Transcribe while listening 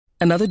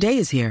Another day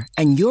is here,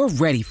 and you're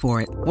ready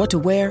for it. What to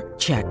wear?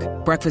 Check.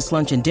 Breakfast,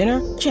 lunch, and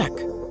dinner? Check.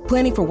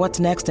 Planning for what's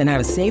next and how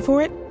to save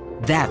for it?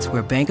 That's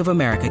where Bank of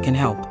America can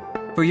help.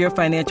 For your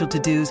financial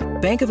to-dos,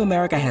 Bank of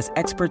America has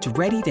experts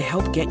ready to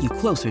help get you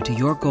closer to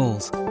your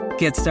goals.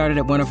 Get started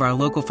at one of our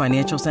local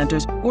financial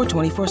centers or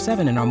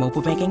 24/7 in our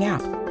mobile banking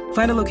app.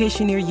 Find a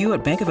location near you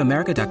at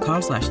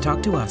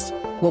bankofamerica.com/talktous.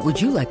 What would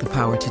you like the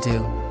power to do?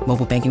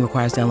 Mobile banking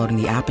requires downloading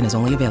the app and is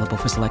only available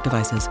for select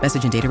devices.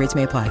 Message and data rates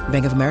may apply.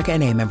 Bank of America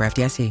N.A., member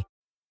FDIC.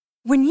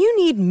 When you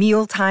need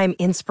mealtime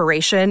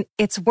inspiration,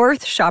 it's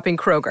worth shopping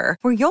Kroger,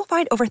 where you'll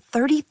find over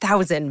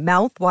 30,000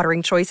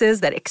 mouth-watering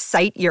choices that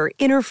excite your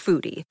inner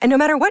foodie. And no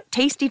matter what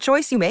tasty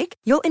choice you make,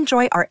 you'll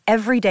enjoy our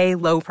everyday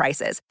low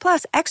prices,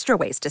 plus extra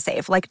ways to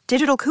save, like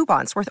digital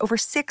coupons worth over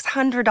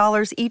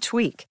 $600 each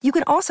week. You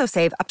can also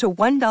save up to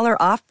 $1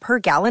 off per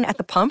gallon at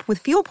the pump with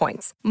fuel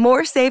points.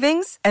 More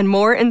savings and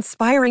more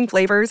inspiring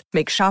flavors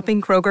make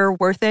shopping Kroger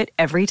worth it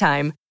every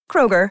time.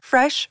 Kroger,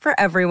 fresh for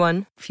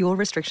everyone. Fuel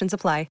restrictions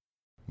apply.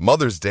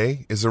 Mother's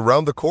Day is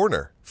around the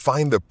corner.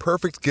 Find the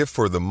perfect gift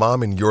for the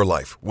mom in your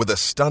life with a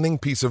stunning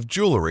piece of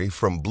jewelry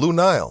from Blue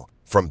Nile.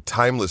 From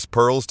timeless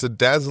pearls to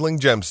dazzling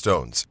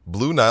gemstones,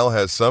 Blue Nile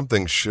has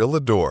something she'll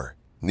adore.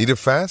 Need it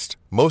fast?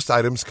 Most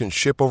items can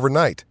ship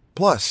overnight.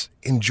 Plus,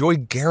 enjoy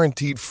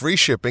guaranteed free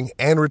shipping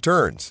and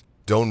returns.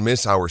 Don't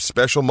miss our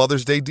special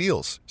Mother's Day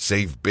deals.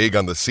 Save big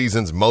on the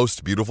season's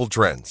most beautiful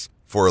trends.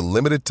 For a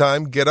limited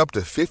time, get up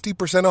to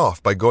 50%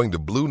 off by going to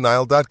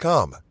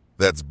BlueNile.com.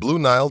 That's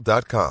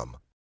BlueNile.com.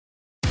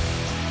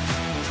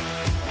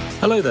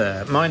 Hello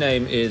there, my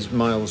name is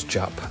Miles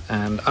Jupp,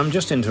 and I'm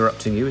just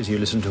interrupting you as you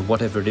listen to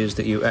whatever it is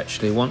that you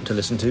actually want to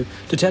listen to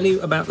tell you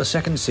about the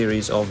second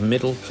series of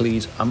Middle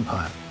Please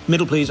Umpire.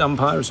 Middle Please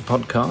Umpire is a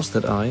podcast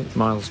that I,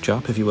 Miles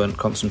Jupp, if you weren't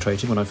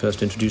concentrating when I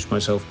first introduced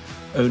myself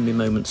only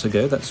moments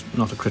ago, that's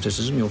not a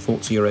criticism, your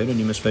thoughts are your own and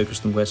you must focus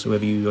them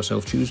wheresoever you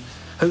yourself choose,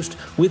 host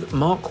with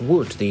Mark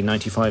Wood, the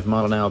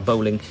 95-mile-an-hour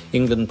bowling,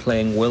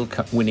 England-playing, World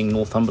Cup-winning,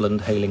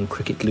 Northumberland-hailing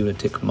cricket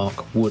lunatic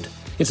Mark Wood.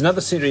 It's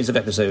another series of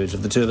episodes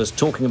of the two of us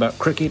talking about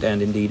cricket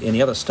and indeed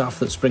any other stuff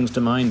that springs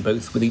to mind,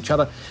 both with each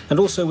other and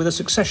also with a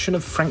succession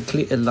of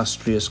frankly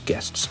illustrious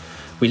guests.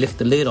 We lift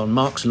the lid on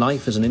Mark's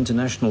life as an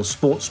international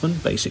sportsman,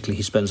 basically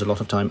he spends a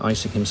lot of time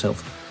icing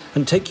himself,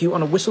 and take you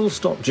on a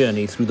whistle-stop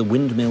journey through the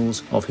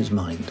windmills of his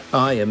mind.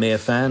 I, a mere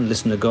fan,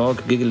 listen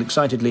agog, giggle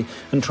excitedly,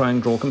 and try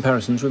and draw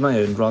comparisons with my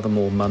own rather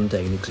more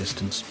mundane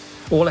existence.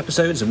 All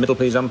episodes of Middle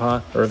Please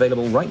Umpire are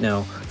available right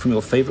now from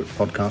your favourite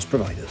podcast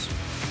providers.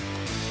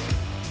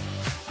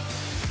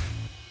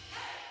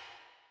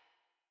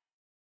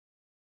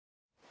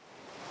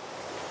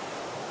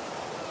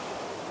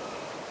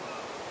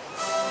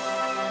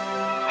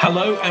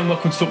 Hello and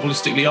welcome to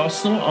Footballistically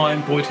Arsenal.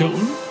 I'm Boyd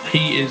Hilton.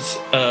 He is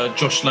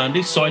Josh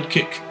Landy,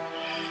 sidekick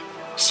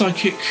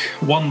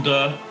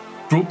wonder,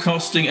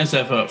 broadcasting as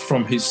ever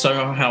from his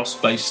Soho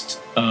House-based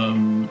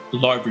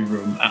library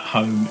room at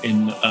home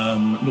in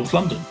North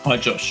London. Hi,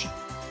 Josh.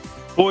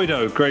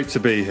 Boydo, great to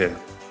be here.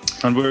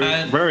 And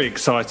we're very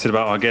excited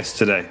about our guest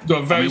today.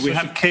 We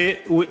had Keir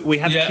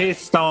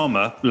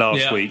Starmer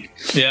last week,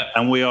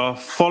 and we are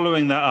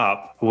following that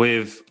up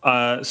with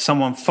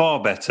someone far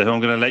better, who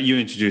I'm going to let you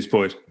introduce,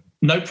 Boyd.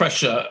 No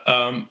pressure.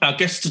 Our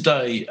guest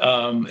today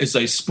is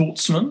a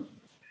sportsman.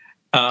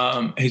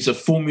 He's a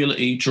Formula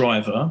E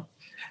driver.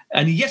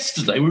 And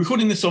yesterday, we're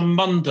recording this on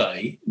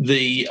Monday,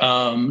 the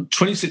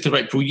 26th of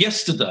April.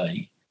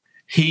 Yesterday,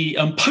 he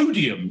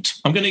podiumed.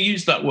 I'm going to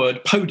use that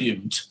word,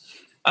 podiumed,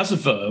 as a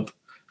verb.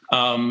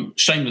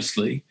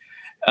 Shamelessly,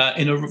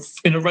 in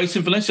a race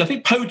in Valencia. I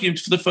think podiumed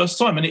for the first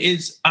time, and it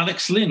is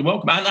Alex Lynn.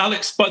 Welcome. And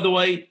Alex, by the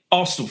way,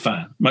 Arsenal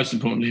fan, most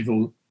importantly of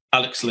all,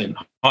 Alex Lynn.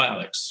 Hi,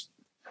 Alex.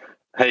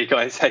 Hey,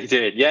 guys. How you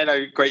doing? Yeah,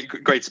 no, great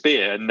to be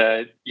here. And,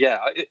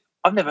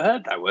 I've never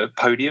heard that word,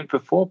 podium,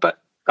 before,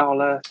 but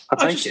I'll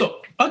take it.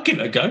 I'll give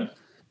it a go.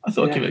 I'd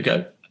give it a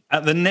go.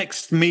 At the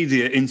next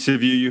media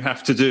interview you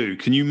have to do,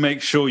 can you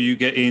make sure you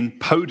get in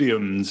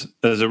podiums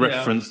as a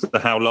reference to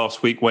how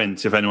last week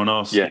went, if anyone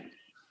asks you?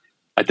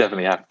 I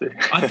definitely have to.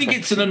 I think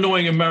it's an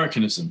annoying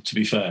Americanism, to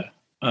be fair.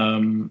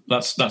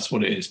 That's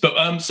what it is.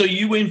 But so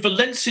you were in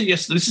Valencia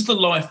yesterday. This is the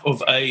life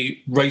of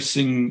a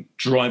racing,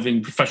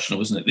 driving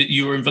professional, isn't it?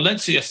 You were in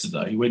Valencia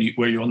yesterday,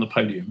 where you're on the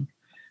podium,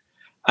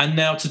 and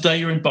now today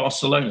you're in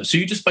Barcelona. So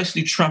you just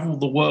basically travel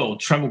the world,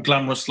 travel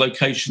glamorous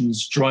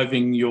locations,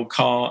 driving your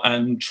car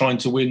and trying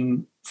to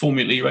win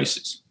Formula E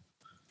races.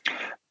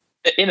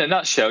 In a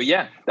nutshell,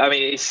 yeah. I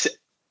mean,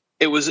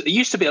 it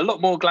used to be a lot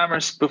more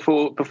glamorous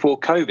before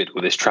COVID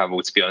with this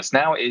travel, to be honest.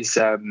 Now it is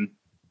a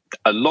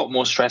lot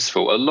more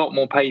stressful, a lot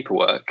more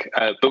paperwork,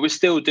 but we're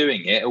still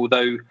doing it,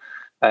 although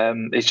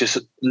it's just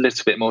a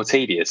little bit more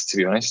tedious, to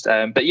be honest. So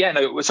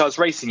I was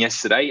racing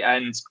yesterday,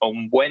 and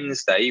on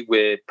Wednesday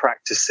we're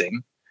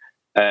practicing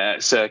a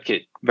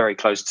circuit very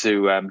close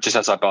to just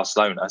outside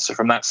Barcelona. So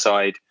from that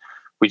side,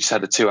 we just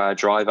had a 2-hour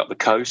drive up the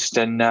coast,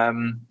 and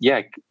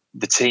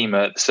the team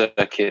at the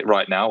circuit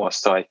right now,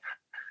 whilst I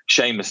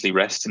shamelessly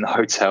rest in the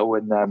hotel,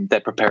 and they're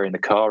preparing the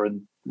car,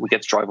 and we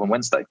get to drive on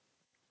Wednesday.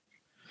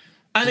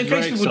 And in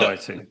case people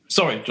exciting.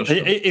 Sorry, Josh.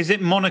 Is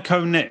it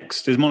Monaco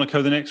next? Is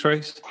Monaco the next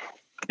race?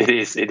 It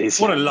is.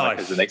 What a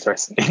life. The next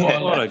race.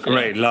 What a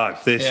great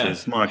life this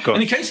is. My God.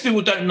 And in case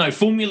people don't know,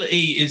 Formula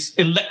E is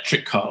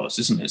electric cars,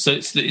 isn't it? So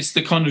it's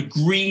the kind of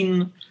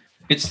green,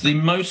 it's the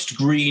most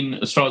green,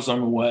 as far as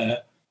I'm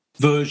aware,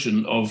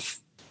 version of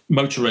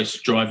motor race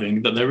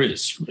driving that there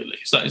is, really.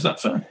 Is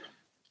that fair?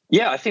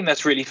 Yeah, I think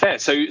that's really fair.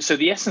 So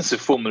the essence of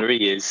Formula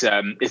E is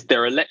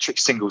they're electric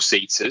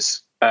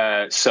single-seaters.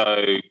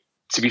 So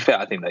to be fair,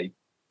 I think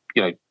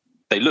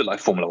they look like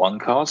Formula One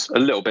cars, a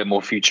little bit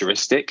more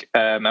futuristic.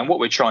 And what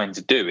we're trying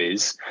to do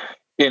is,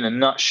 in a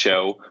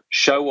nutshell,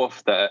 show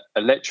off that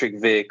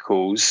electric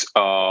vehicles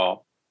are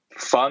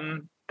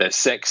fun, they're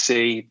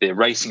sexy, their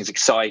racing is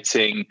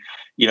exciting,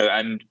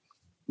 and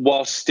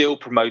while still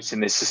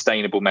promoting this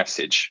sustainable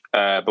message.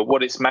 But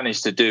what it's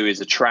managed to do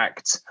is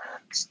attract,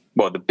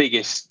 the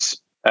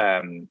biggest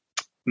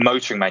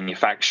motoring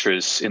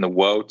manufacturers in the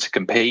world to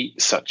compete,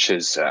 such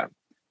as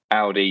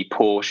Audi,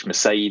 Porsche,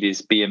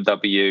 Mercedes,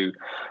 BMW,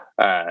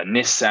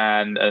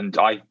 Nissan, and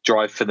I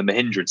drive for the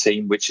Mahindra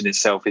team, which in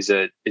itself is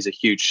a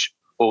huge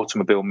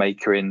automobile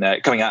maker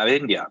coming out of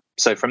India.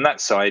 So from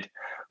that side,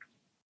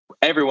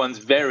 everyone's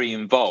very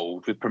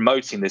involved with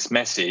promoting this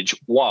message,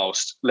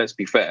 whilst, let's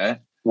be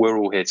fair, we're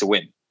all here to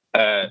win.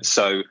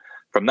 So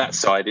from that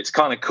side, it's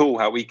kind of cool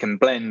how we can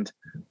blend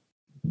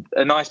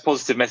a nice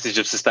positive message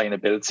of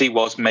sustainability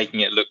whilst making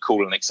it look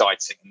cool and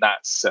exciting.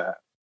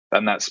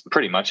 And that's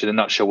pretty much in a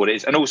nutshell what it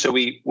is. And also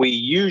we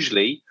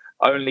usually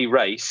only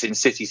race in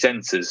city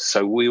centres,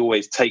 so we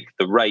always take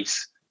the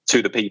race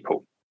to the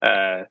people.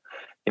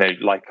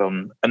 Like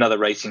on another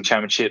racing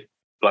championship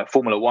like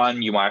Formula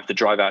One, you might have to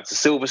drive out to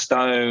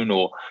Silverstone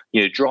or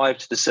drive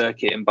to the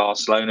circuit in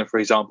Barcelona, for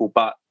example.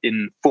 But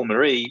in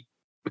Formula E,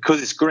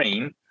 because it's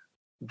green,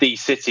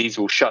 these cities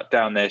will shut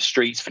down their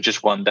streets for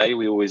just one day.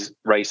 We always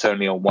race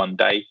only on one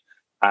day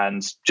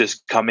and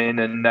just come in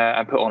and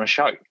put on a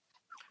show.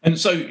 And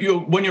so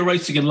when you're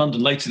racing in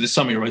London, later this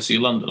summer you're racing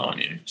in London, aren't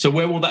you? So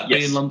where will that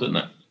be in London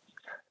then?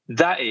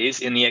 That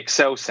is in the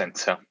Excel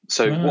Centre.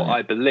 So what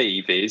I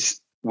believe is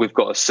we've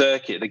got a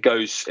circuit that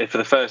goes for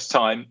the first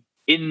time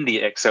in the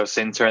Excel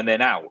Centre and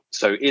then out.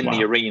 So in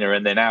the arena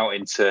and then out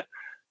into,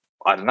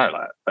 I don't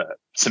know,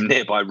 some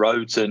nearby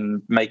roads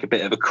and make a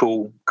bit of a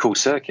cool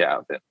circuit out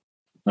of it.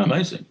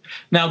 Amazing.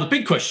 Now, the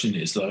big question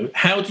is, though,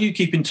 how do you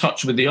keep in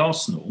touch with the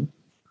Arsenal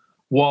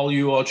while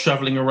you are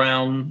travelling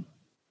around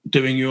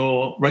doing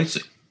your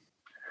racing?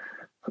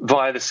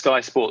 Via the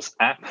Sky Sports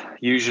app,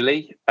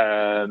 usually.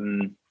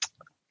 And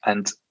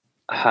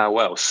how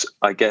else?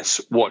 I guess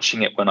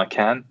watching it when I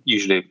can.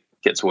 Usually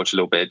get to watch a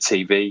little bit of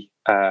TV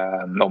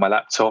on my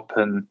laptop.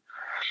 And,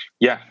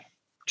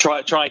 try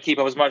and keep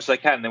up as much as I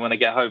can. Then when I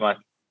get home, I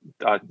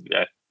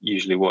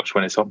usually watch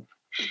when it's on.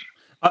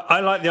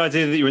 I like the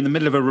idea that you're in the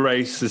middle of a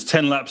race, there's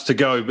 10 laps to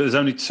go, but there's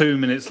only 2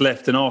 minutes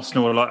left and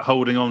Arsenal are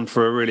holding on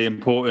for a really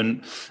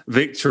important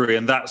victory,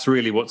 and that's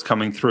really what's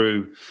coming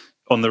through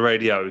on the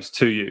radios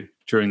to you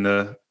during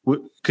the...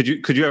 Could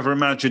you ever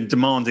imagine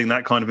demanding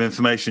that kind of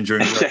information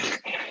during the race?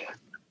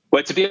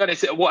 Well, to be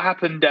honest, what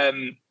happened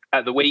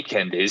at the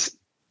weekend is,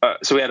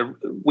 so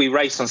we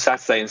raced on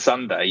Saturday and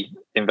Sunday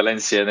in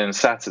Valencia, and then on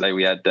Saturday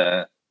we had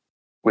a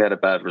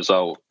bad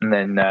result, and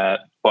then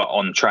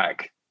on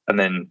track, and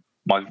then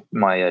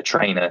my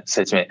trainer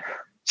said to me,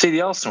 "See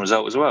the Arsenal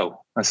result as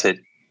well?" I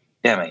said,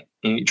 "Yeah, mate,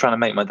 you're trying to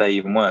make my day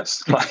even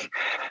worse." It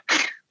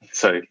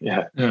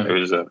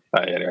was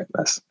anyway.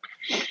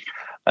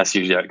 That's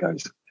usually how it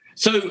goes.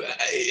 So,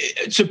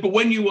 but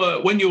when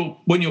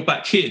you're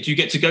back here, do you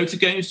get to go to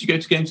games? Do you go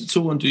to games at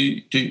all? And do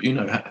you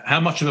know how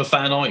much of a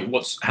fan are you?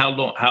 How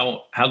long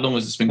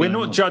has this been? We're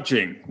not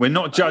judging. We're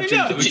not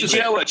judging. Do you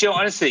know what?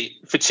 Honestly,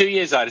 for 2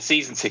 years I had a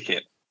season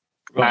ticket,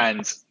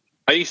 and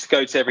I used to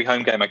go to every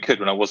home game I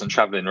could when I wasn't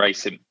travelling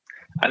racing.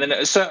 And then at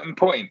a certain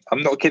point,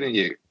 I'm not kidding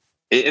you,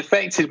 it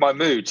affected my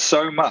mood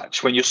so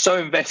much when you're so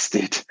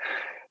invested.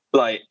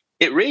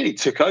 It really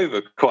took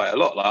over quite a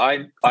lot.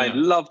 I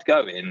loved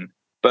going,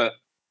 but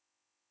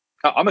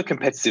I'm a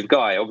competitive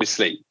guy,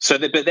 obviously. So,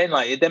 but then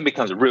it then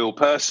becomes real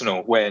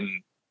personal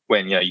when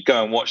you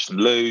go and watch them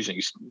lose and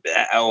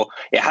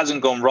it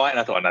hasn't gone right. And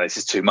I thought, no, this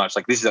is too much.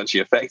 This is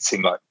actually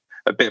affecting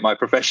a bit my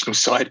professional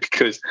side,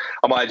 because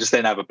I might just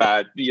then have a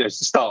bad,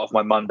 start off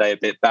my Monday a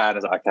bit bad. I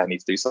was like, okay, I need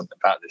to do something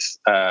about this.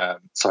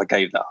 So I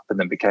gave that up and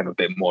then became a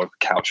bit more of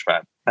a couch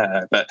fan.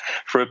 But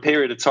for a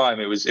period of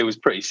time, it was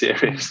pretty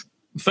serious.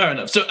 Fair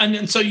enough. So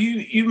and so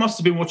you must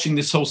have been watching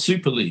this whole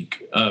Super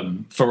League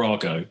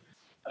Farrago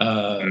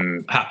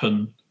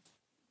happen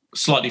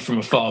slightly from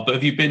afar. But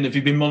have you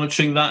been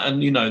monitoring that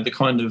and the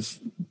kind of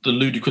the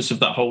ludicrous of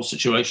that whole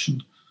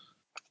situation?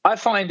 I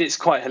find it's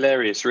quite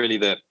hilarious, really,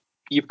 that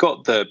you've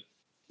got the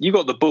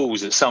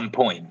balls at some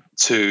point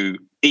to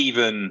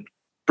even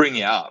bring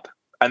it up,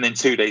 and then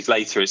 2 days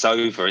later it's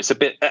over. It's a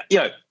bit,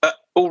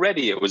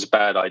 already it was a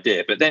bad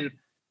idea, but then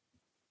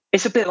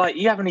it's a bit like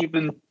you haven't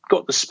even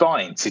got the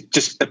spine to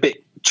just a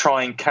bit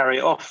try and carry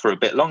it off for a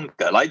bit longer.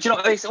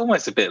 It's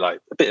almost a bit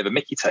of a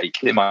Mickey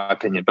take, in my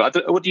opinion. But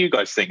what do you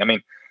guys think? I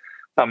mean,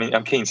 I mean,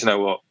 I'm keen to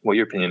know what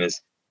your opinion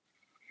is.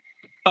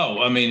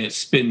 Oh, I mean,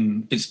 it's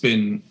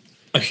been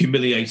a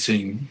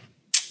humiliating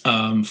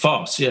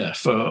farce, yeah.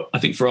 For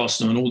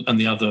Arsenal and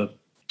the other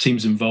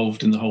teams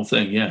involved in the whole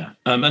thing, yeah.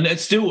 And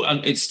it's still.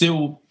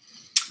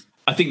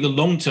 I think the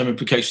long-term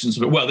implications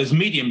of it. Well, there's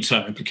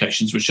medium-term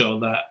implications, which are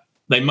that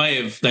they may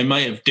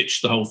have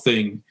ditched the whole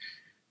thing,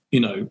 you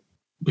know,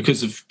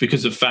 because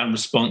of fan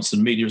response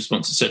and media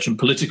response, etc., and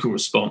political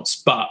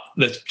response. But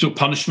there's still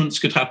punishments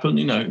could happen.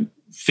 You know,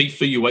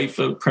 FIFA,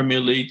 UEFA, Premier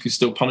League could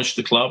still punish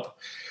the club.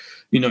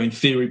 You know, in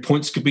theory,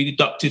 points could be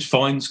deducted,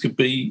 fines could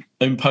be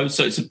imposed.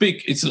 So it's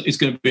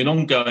going to be an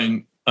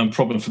ongoing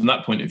problem from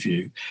that point of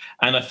view.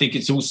 And I think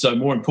it's also,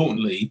 more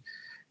importantly,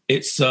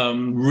 it's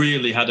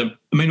really had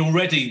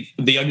already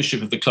the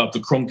ownership of the club, the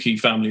Kroenke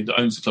family that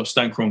owns the club,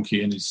 Stan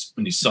Kroenke and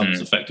his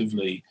sons,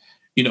 effectively,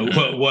 you know,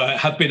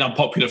 have been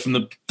unpopular from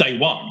the day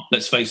one.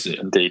 Let's face it.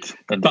 Indeed.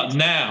 But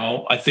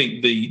now I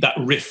think that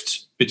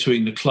rift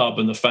between the club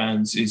and the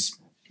fans is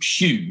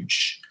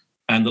huge.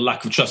 And the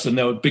lack of trust. And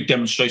there were big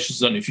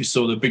demonstrations. I don't know if you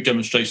saw the big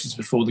demonstrations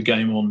before the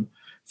game on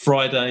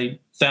Friday.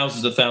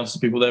 Thousands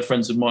of people there.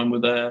 Friends of mine were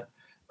there.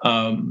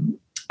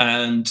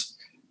 And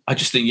I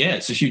just think,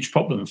 it's a huge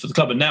problem for the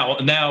club. And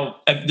now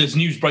there's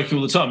news breaking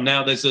all the time.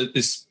 Now there's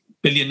this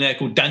billionaire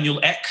called Daniel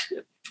Ek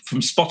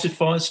from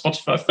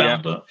Spotify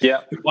founder.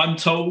 Yeah. Who I'm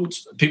told,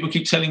 people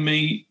keep telling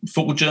me,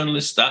 football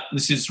journalists, that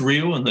this is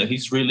real and that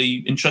he's really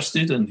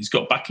interested and he's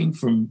got backing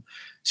from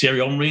Thierry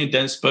Henry and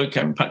Dennis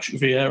Bergkamp,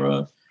 Patrick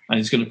Vieira. And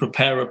he's going to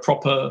prepare a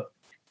proper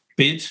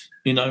bid,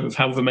 you know, of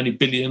however many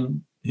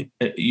billion you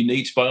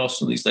need to buy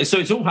Arsenal these days. So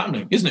it's all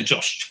happening, isn't it,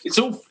 Josh? It's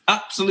all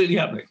absolutely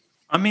happening.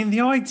 I mean,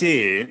 the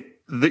idea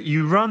that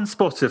you run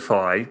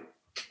Spotify,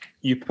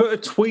 you put a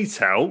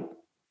tweet out,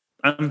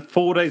 and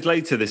 4 days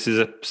later, this is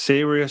a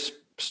serious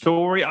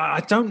story.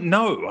 I don't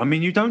know. I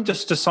mean, you don't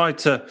just decide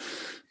to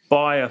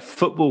buy a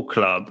football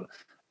club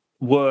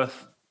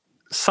worth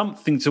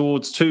something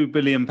towards £2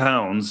 billion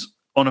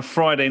on a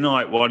Friday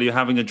night while you're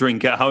having a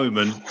drink at home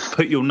and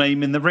put your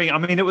name in the ring. I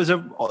mean,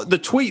 the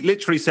tweet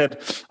literally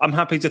said, I'm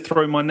happy to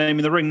throw my name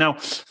in the ring. Now,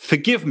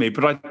 forgive me,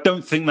 but I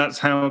don't think that's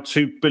how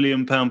 £2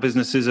 billion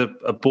businesses are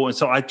bought. And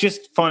so I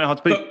just find it hard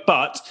to believe.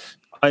 But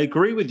I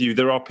agree with you.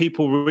 There are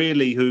people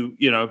really who,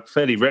 you know,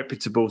 fairly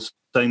reputable,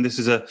 saying this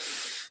is a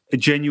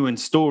genuine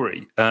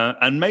story.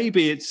 And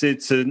maybe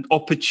it's an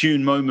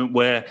opportune moment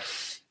where,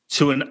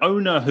 to an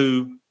owner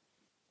who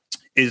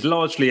is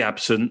largely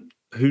absent,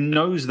 who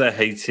knows they're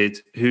hated,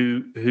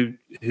 who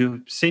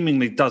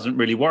seemingly doesn't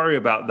really worry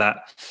about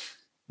that.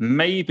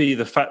 Maybe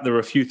the fact there are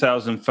a few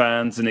thousand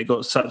fans and it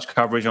got such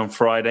coverage on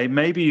Friday,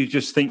 maybe you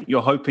just think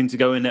you're hoping to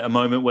go in at a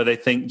moment where they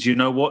think, do you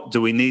know what?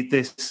 Do we need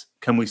this?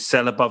 Can we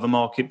sell above a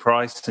market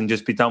price and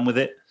just be done with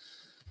it?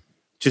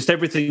 Just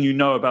everything you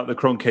know about the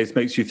Kroenkes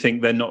makes you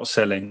think they're not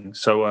selling.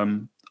 So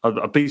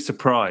I'd be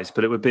surprised,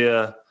 but it would be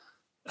a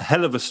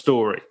hell of a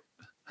story.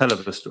 Hell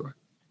of a story.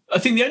 I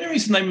think the only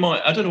reason they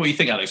might, I don't know what you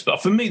think, Alex,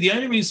 but for me, the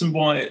only reason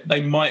why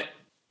they might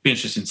be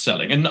interested in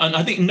selling, and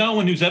I think no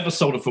one who's ever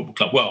sold a football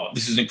club, well,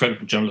 this is an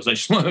incredible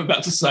generalisation what I'm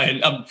about to say,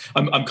 and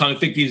I'm kind of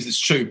thinking, is this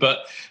true?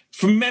 But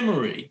from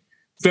memory,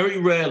 very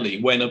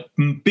rarely when a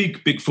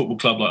big football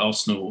club like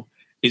Arsenal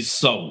is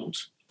sold,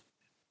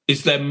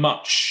 is there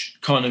much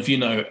kind of, you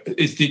know,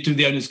 do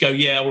the owners go,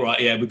 yeah, all right,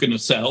 yeah, we're going to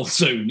sell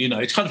soon? You know,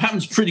 it kind of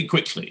happens pretty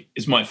quickly,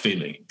 is my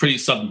feeling, pretty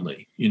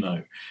suddenly, you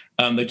know.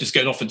 They just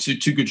get offered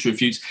too good to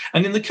refuse.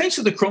 And in the case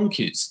of the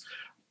Kroenkes,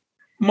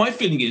 my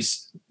feeling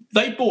is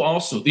they bought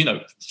Arsenal. You know,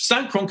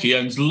 Stan Kroenke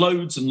owns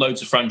loads and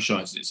loads of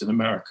franchises in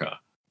America,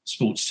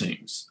 sports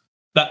teams.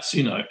 That's,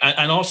 you know,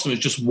 and Arsenal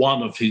is just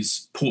one of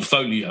his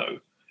portfolio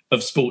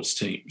of sports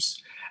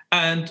teams.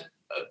 And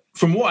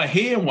from what I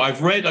hear and what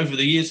I've read over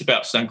the years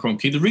about Stan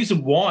Kroenke, the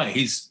reason why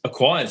he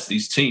acquires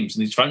these teams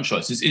and these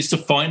franchises is to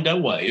find a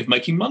way of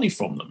making money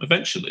from them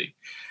eventually.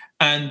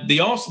 And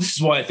this is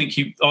why I think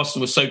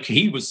Arsenal was so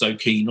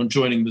keen on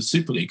joining the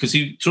Super League, because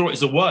he saw it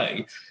as a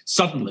way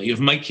suddenly of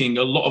making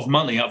a lot of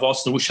money out of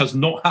Arsenal, which has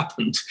not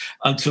happened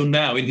until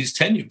now in his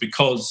tenure,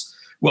 because,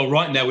 well,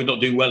 right now we're not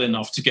doing well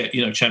enough to get,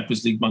 you know,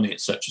 Champions League money,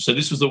 etc. So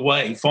this was the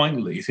way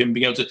finally of him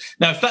being able to.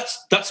 Now, if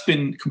that's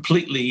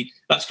completely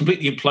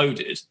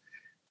imploded,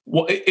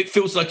 it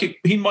feels like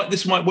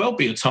this might well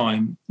be a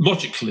time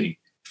logically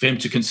for him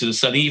to consider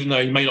selling, even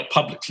though he may not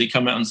publicly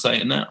come out and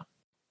say it now.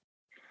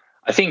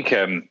 I think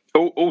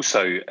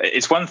also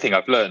it's one thing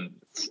I've learned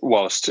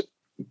whilst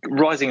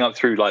rising up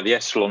through like the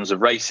echelons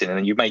of racing, and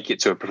then you make it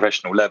to a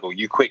professional level,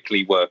 you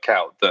quickly work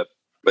out that,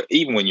 but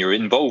even when you're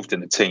involved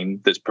in a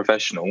team that's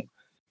professional,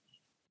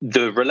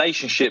 the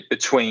relationship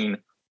between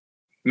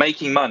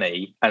making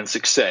money and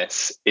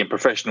success in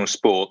professional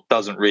sport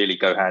doesn't really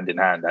go hand in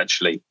hand,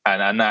 actually.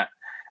 And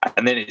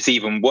then it's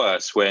even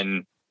worse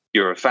when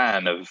you're a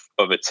fan of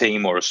a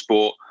team or a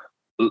sport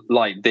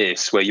like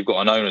this, where you've got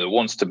an owner that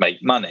wants to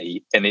make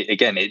money, and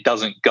it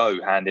doesn't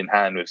go hand in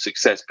hand with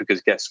success, because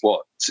guess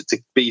what?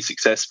 To be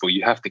successful,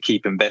 you have to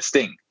keep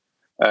investing,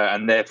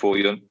 and therefore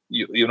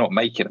you're not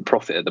making a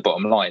profit at the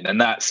bottom line,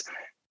 and that's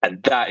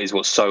And that is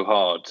what's so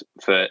hard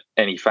for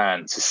any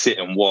fan to sit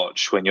and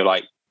watch when you're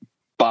like,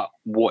 but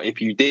what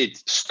if you did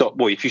stop?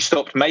 Well, if you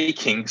stopped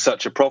making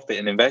such a profit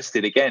and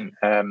invested again?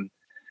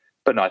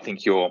 But no, I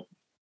think you're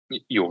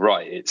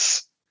right.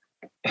 It's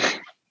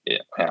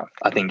yeah.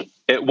 I think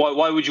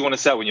why would you want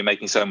to sell when you're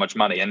making so much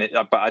money?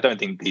 But I don't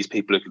think these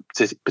people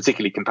are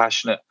particularly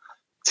compassionate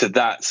to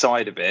that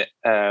side of it.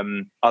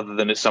 Other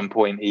than at some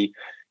point he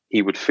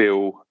would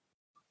feel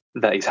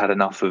that he's had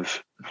enough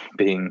of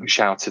being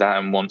shouted at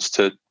and wants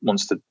to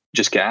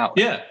just get out.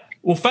 Yeah.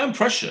 Well, fan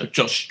pressure,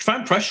 Josh.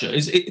 Fan pressure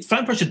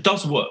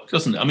does work,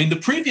 doesn't it? I mean, the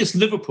previous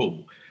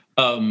Liverpool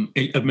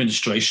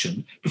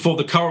administration, before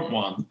the current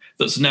one,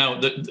 that's now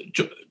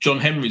John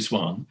Henry's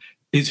one,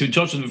 is who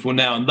judges Liverpool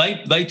now, and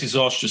they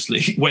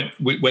disastrously went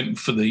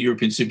for the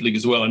European Super League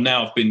as well, and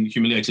now have been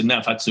humiliated. Now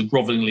have had to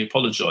grovelingly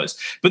apologise.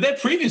 But their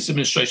previous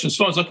administration, as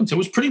far as I can tell,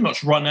 was pretty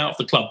much run out of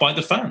the club by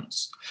the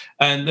fans.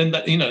 And then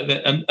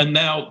and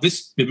now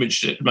this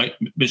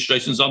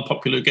administration is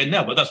unpopular again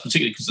now. But that's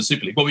particularly because of the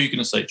Super League. What were you going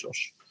to say,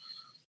 Josh?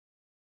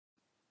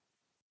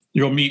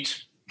 You're on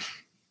mute.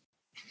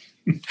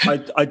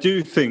 I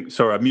do think.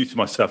 Sorry, I muted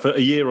myself. A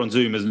year on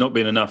Zoom has not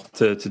been enough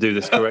to do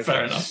this correctly.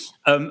 Fair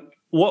enough.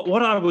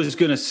 What I was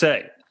going to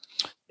say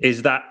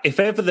is that if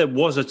ever there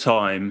was a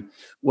time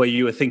where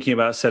you were thinking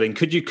about selling,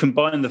 could you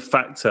combine the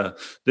factor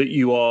that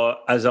you are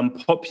as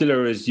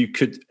unpopular as you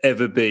could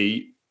ever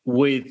be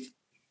with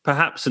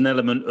perhaps an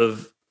element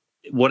of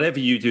whatever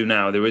you do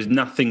now, there is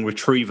nothing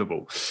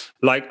retrievable.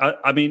 Like,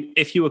 I mean,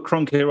 if you were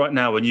Kroenke right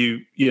now and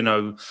you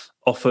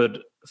offered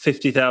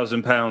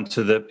 £50,000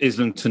 to the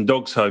Islington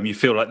Dogs Home, you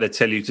feel like they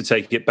tell you to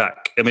take it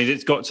back. I mean,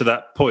 it's got to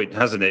that point,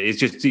 hasn't it? It's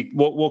just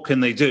what can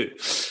they do?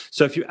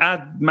 So if you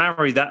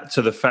marry that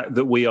to the fact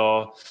that we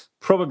are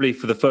probably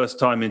for the first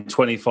time in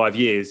 25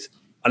 years,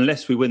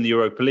 unless we win the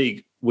Europa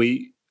League,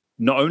 we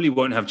not only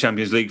won't have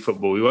Champions League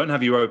football, we won't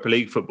have Europa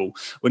League football.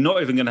 We're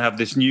not even going to have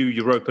this new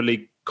Europa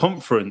League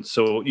conference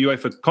or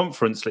UEFA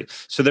Conference League.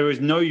 So there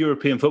is no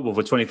European football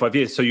for 25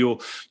 years. So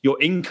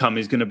your income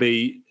is going to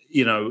be,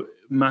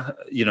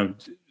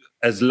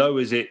 as low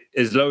as it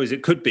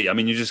could be. I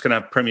mean, you're just going to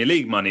have Premier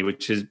League money,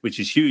 which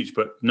is huge,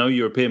 but no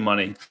European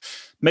money.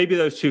 Maybe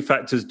those two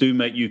factors do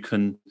make you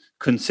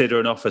consider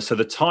an offer. So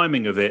the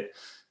timing of it,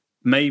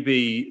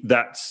 maybe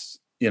that's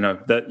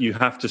that you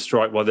have to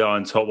strike while they are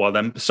on top, while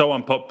they're so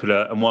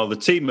unpopular, and while the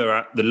team are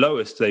at the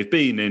lowest they've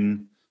been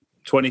in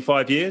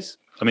 25 years.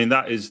 I mean,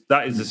 that is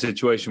the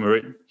situation we're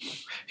in.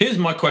 Here's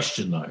my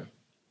question, though,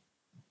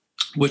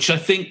 which I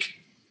think.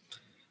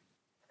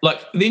 Like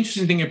the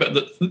interesting thing about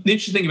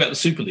the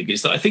Super League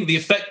is that I think the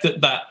effect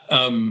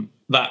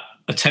that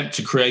attempt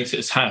to create it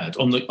has had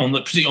on the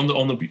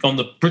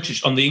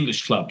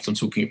English clubs I'm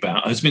talking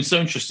about has been so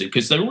interesting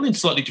because they're all in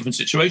slightly different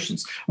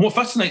situations. And what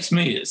fascinates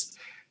me is,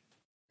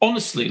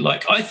 honestly,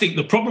 like I think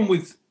the problem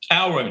with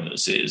our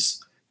owners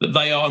is that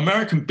they are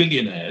American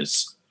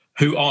billionaires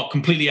who are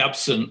completely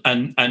absent.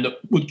 And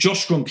with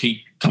Josh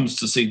Kroenke comes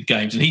to see the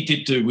games, and he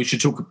did do. We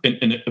should talk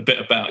in a bit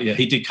about. Yeah,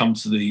 he did come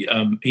to the.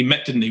 He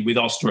met, didn't he, with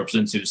Arsenal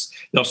representatives,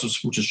 the Arsenal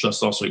Supporters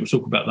Trust last week. We'll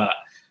talk about that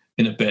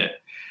in a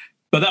bit.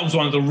 But that was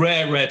one of the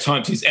rare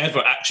times he's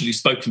ever actually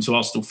spoken to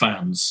Arsenal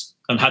fans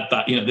and had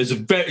that.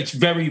 It's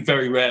very,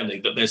 very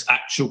rarely that there's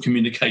actual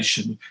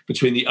communication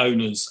between the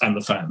owners and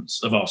the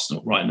fans of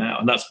Arsenal right now,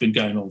 and that's been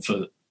going on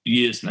for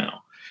years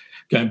now,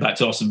 going back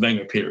to Arsene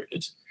Wenger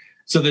period.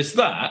 So there's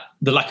that,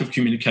 the lack of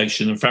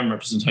communication and fan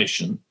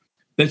representation.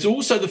 There's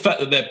also the fact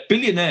that they're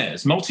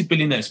billionaires,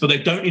 multi-billionaires, but they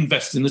don't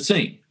invest in the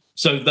team.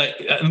 So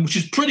which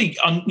is pretty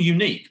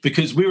unique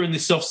because we're in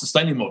this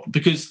self-sustaining model.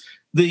 Because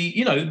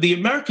the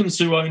Americans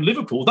who own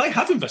Liverpool, they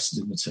have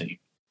invested in the team.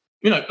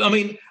 I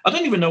mean, I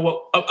don't even know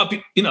what.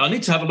 I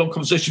need to have a long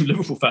conversation with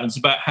Liverpool fans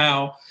about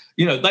how.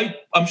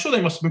 I'm sure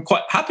they must have been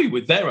quite happy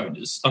with their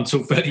owners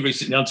until fairly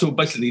recently, until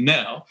basically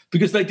now,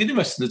 because they did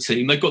invest in the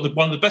team. They got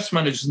one of the best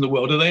managers in the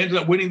world, and they ended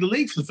up winning the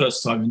league for the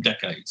first time in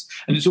decades.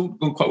 And it's all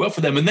gone quite well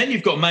for them. And then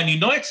you've got Man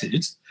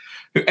United,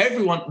 who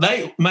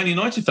Man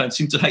United fans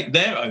seem to hate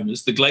their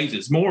owners, the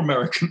Glazers, more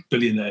American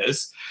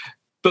billionaires,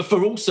 but for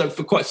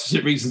quite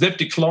specific reasons. They've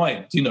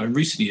declined, in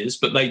recent years,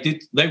 but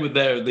they were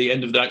there at the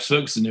end of the Alex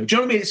Ferguson era. Do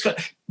you know what I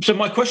mean? So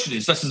my question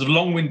is, this is a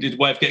long-winded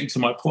way of getting to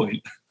my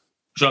point.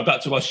 So I'm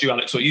about to ask you,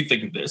 Alex, what you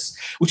think of this,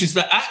 which is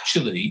that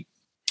actually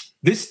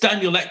this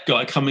Daniel Ek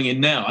guy coming in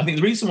now, I think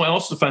the reason why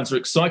Arsenal fans are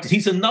excited,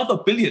 he's another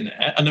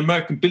billionaire, an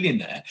American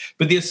billionaire,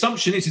 but the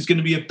assumption is he's going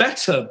to be a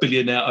better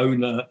billionaire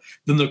owner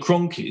than the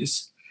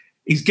Kroenkes.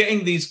 He's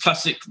getting these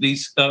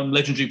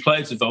legendary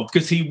players involved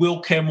because he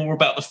will care more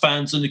about the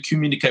fans and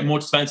communicate more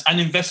to fans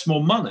and invest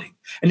more money.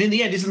 And in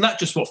the end, isn't that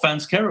just what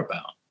fans care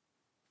about?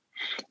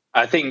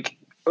 I think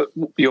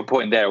your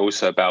point there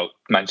also about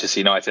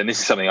Manchester United, and this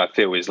is something I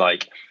feel is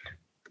like,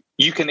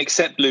 you can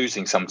accept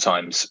losing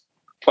sometimes.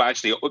 Well,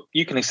 actually,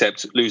 you can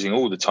accept losing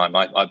all the time,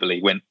 I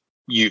believe, when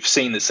you've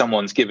seen that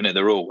someone's given it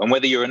their all. And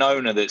whether you're an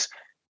owner that's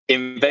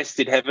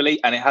invested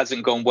heavily and it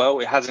hasn't gone well,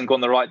 it hasn't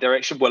gone the right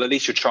direction, well, at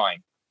least you're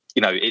trying.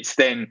 It's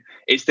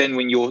then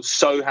when you're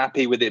so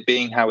happy with it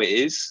being how it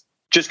is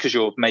just because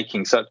you're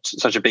making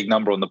such a big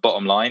number on the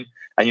bottom line,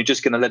 and you're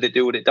just going to let it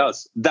do what it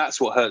does.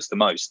 That's what hurts the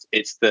most.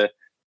 It's the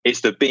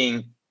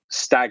being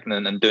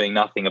stagnant and doing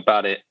nothing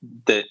about it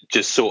that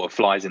just sort of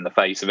flies in the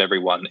face of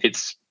everyone.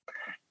 It's,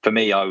 for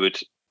me, I would,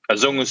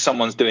 as long as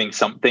someone's doing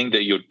something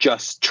that you're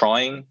just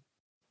trying,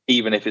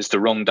 even if it's the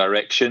wrong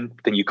direction,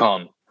 then you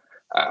can't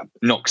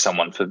knock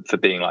someone for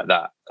being like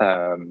that.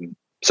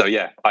 So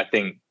yeah, I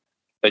think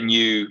a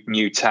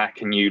new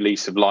tack, a new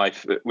lease of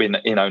life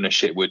in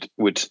ownership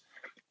would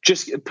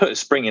just put a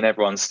spring in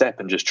everyone's step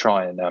and just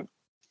try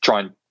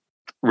and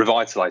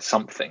revitalize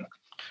something.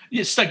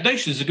 Yeah,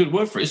 stagnation is a good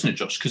word for it, isn't it,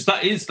 Josh? Because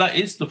that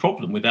is the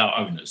problem with our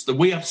owners, that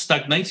we have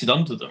stagnated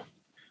under them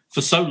for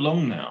so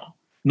long now,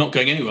 not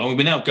going anywhere. I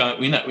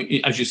mean,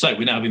 as you say,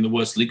 we're now having the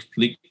worst league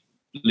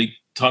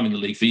time in the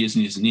league for years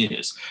and years and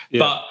years. Yeah.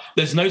 But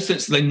there's no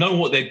sense that they know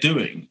what they're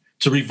doing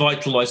to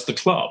revitalise the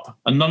club,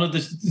 and none of the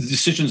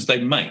decisions they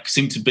make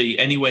seem to be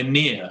anywhere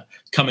near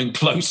coming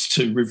close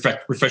to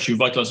refreshing,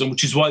 revitalising,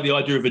 which is why the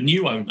idea of a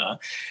new owner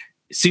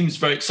seems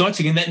very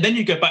exciting. And then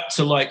you go back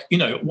to,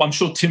 I'm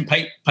sure Tim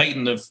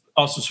Payton of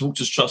Arsenal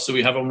Supporters Trust that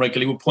we have on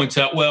regularly will point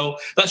out, well,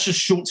 that's just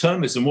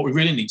short-termism. What we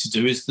really need to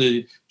do is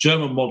the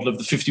German model of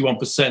the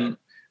 51%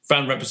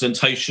 fan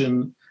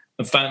representation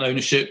and fan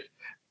ownership.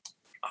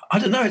 I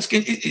don't know.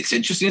 It's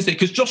interesting, isn't it?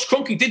 Because Josh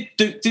Kroenke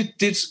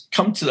did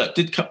come to that,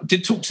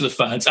 did talk to the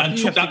fans and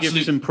talk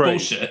absolute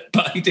bullshit,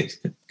 but he did.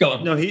 Go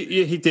on. No,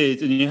 he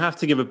did, and you have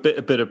to give a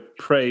bit of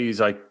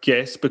praise, I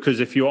guess, because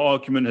if your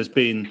argument has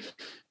been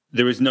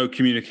there is no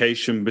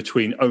communication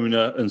between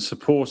owner and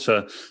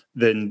supporter,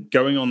 then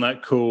going on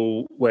that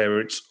call where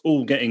it's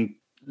all getting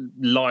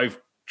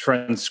live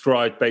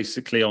transcribed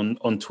basically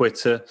on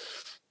Twitter,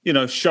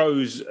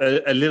 shows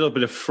a little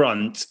bit of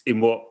front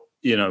in what,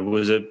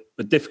 was a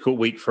difficult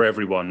week for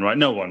everyone, right?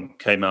 No one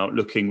came out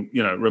looking,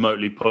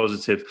 remotely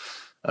positive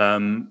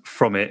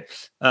from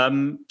it.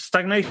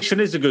 Stagnation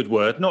is a good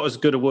word, not as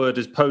good a word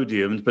as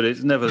podiums, but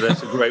it's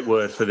nevertheless a great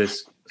word for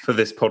this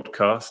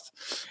podcast.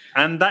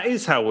 And that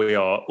is how we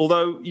are.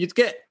 Although you'd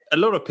get a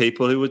lot of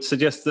people who would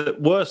suggest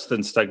that worse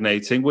than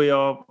stagnating,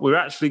 we're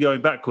actually going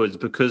backwards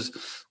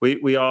because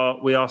we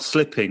are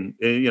slipping.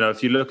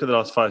 If you look at the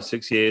last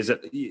 5-6 years,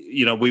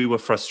 we were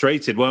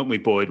frustrated, weren't we,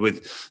 Boyd,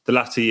 with the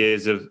latter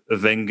years of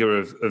Wenger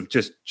of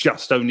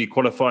just only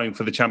qualifying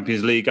for the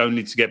Champions League,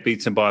 only to get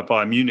beaten by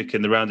Bayern Munich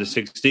in the round of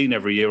 16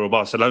 every year, or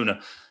Barcelona.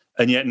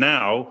 And yet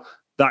now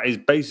that is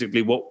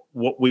basically what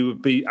we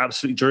would be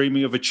absolutely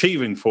dreaming of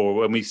achieving for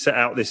when we set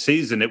out this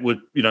season. It would,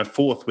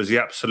 fourth was the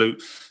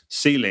absolute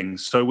ceiling.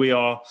 So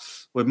we're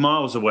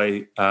miles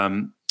away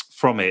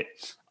from it.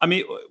 I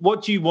mean,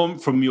 what do you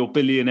want from your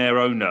billionaire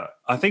owner?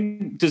 I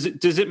think, does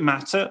it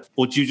matter,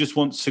 or do you just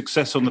want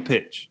success on the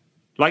pitch?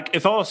 Like,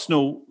 if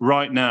Arsenal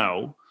right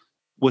now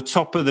were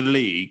top of the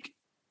league,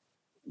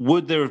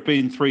 would there have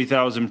been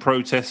 3,000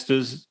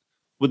 protesters?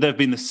 Would there have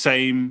been the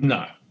same?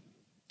 No.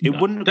 It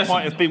wouldn't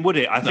quite have been, would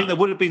it? I think there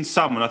would have been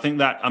some, and I think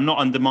that I'm not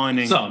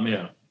undermining some,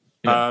 yeah.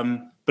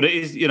 But it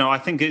is, I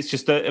think it's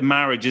just a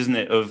marriage, isn't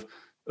it, of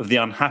the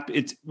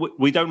unhappy.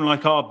 We don't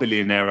like our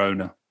billionaire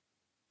owner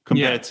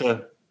compared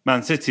to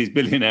Man City's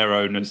billionaire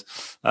owners.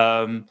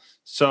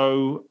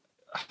 So,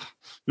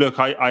 look,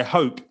 I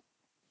hope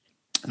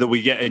that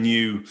we get a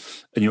new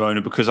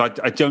owner, because I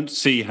don't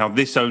see how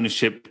this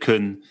ownership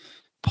can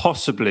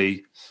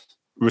possibly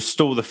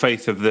restore the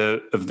faith of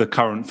the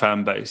current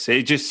fan base.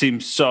 It just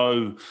seems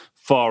so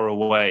far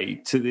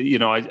away to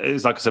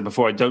it's like I said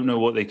before, I don't know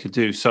what they could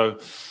do. So,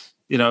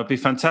 it'd be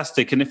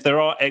fantastic. And if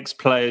there are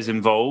ex-players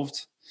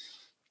involved,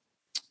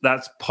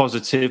 that's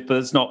positive, but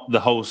it's not the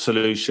whole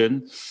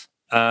solution.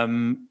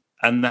 And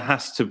there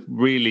has to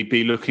really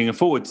be looking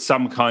forward to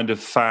some kind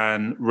of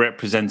fan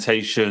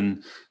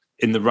representation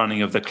in the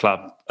running of the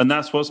club. And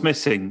that's what's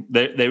missing.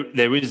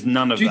 There is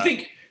none of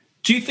that.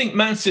 Do you think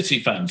Man City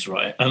fans,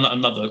 right? And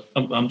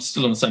I'm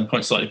still on the same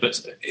point slightly,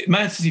 but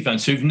Man City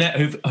fans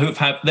who've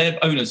had their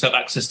owners have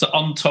access to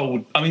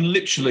untold. I mean,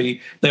 literally,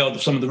 they are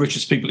some of the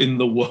richest people in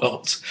the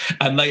world,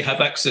 and they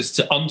have access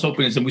to untold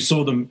billions. And we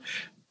saw them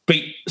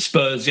beat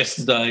Spurs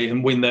yesterday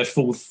and win their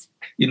fourth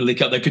League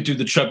Cup. They could do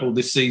the treble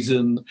this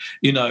season,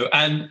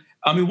 and.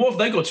 I mean, what have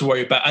they got to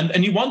worry about?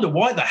 And you wonder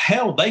why the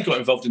hell they got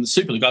involved in the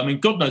Super League. I mean,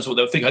 God knows what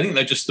they were thinking. I think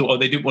they just thought,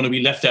 they didn't want to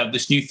be left out of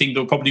this new thing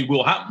that probably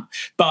will happen.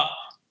 But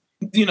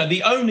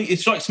it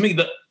strikes me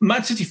that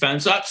Man City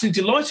fans are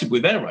absolutely delighted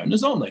with their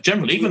owners, aren't they?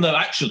 Generally, even though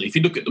actually, if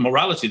you look at the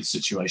morality of the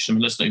situation, I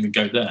mean, let's not even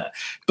go there.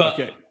 But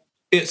okay.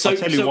 I'll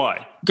tell you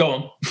why. Go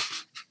on.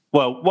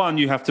 Well, one,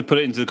 you have to put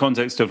it into the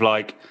context of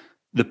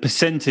the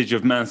percentage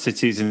of Man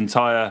City's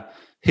entire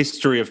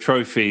history of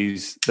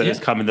trophies that has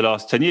come in the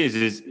last 10 years.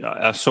 Is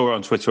I saw it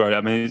on Twitter earlier.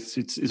 I mean,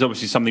 it's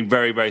obviously something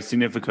very, very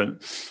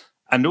significant.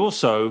 And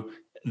also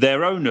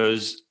their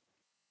owners,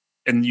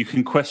 and you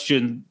can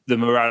question the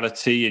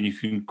morality and you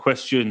can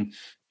question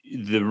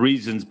the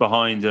reasons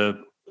behind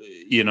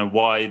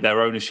why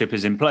their ownership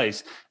is in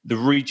place. The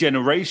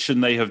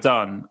regeneration they have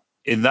done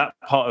in that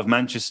part of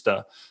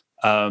Manchester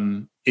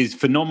is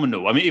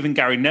phenomenal. I mean, even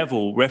Gary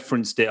Neville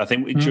referenced it, I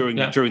think, during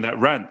that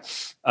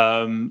rant.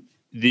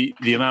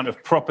 the amount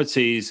of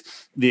properties,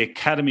 the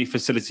academy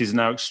facilities are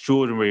now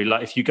extraordinary.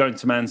 Like if you go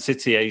into Man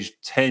City age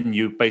 10,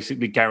 you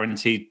basically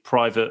guaranteed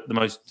the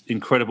most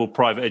incredible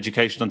private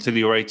education until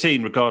you're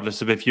 18,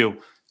 regardless of if you're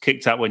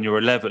kicked out when you're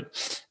 11.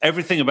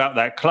 Everything about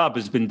that club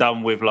has been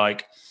done with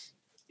like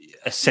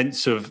a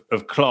sense of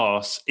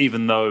class,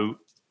 even though,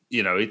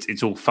 you know,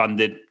 it's all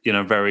funded, you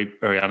know, very,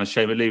 very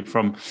unashamedly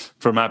from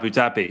Abu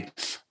Dhabi.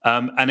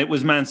 And it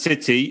was Man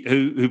City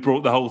who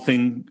brought the whole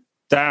thing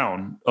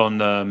down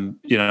on,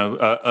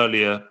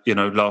 earlier,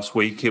 last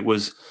week.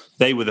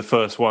 They were the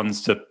first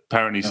ones to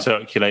apparently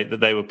circulate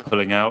that they were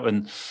pulling out,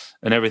 and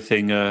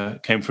everything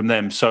came from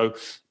them. So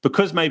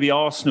because maybe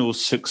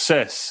Arsenal's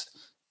success,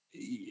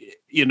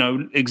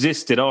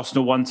 existed,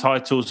 Arsenal won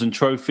titles and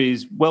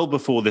trophies well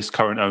before this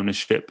current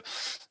ownership.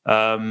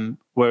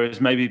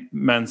 Whereas maybe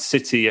Man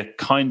City are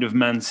kind of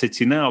Man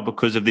City now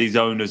because of these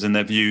owners, and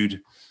they're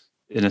viewed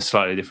in a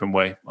slightly different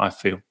way, I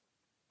feel.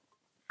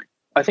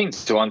 I think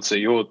to answer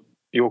your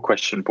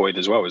question, Boyd,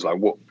 as well, is like,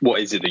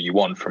 what is it that you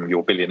want from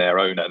your billionaire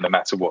owner, no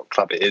matter what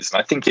club it is?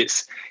 And I think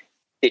it's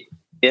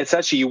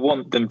actually, you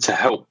want them to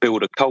help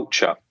build a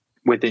culture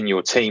within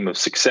your team of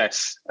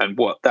success, and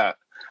what that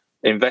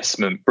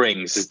investment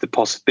brings is the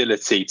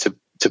possibility to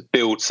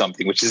build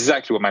something, which is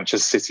exactly what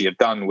Manchester City have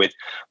done, with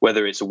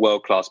whether it's a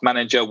world-class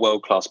manager,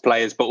 world-class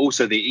players, but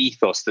also the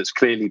ethos that's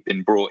clearly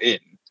been brought in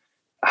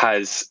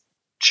has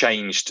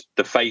changed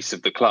the face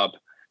of the club.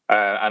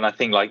 And I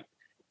think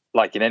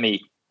like in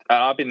any,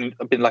 I've been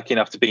lucky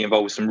enough to be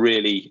involved with some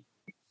really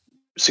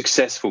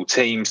successful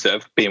teams that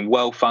have been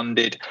well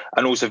funded,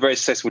 and also very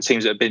successful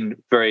teams that have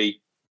been very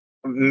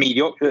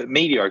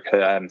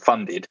mediocre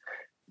funded.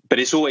 But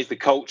it's always the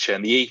culture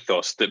and the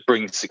ethos that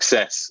brings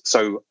success.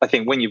 So I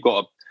think when you've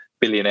got a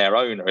billionaire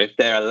owner, if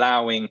they're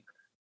allowing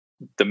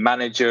the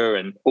manager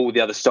and all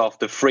the other staff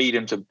the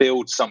freedom to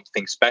build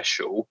something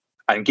special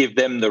and give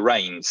them the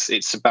reins,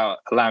 it's about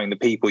allowing the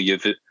people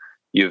you've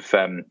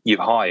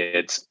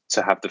hired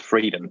to have the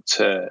freedom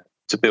to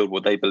build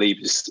what they believe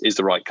is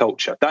the right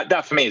culture.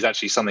 That for me is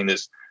actually something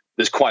that's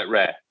quite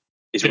rare.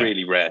 It's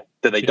really rare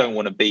that they don't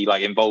want to be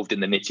like involved in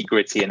the nitty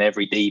gritty and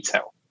every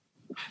detail.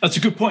 That's a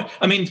good point.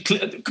 I mean,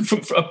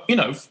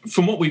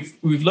 from what we've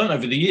learned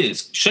over the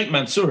years, Sheikh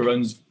Mansour, who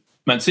owns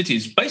Man City,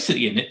 is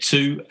basically in it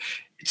to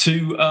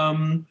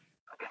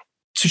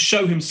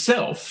show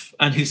himself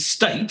and his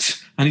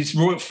state and his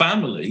royal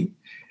family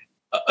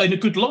in a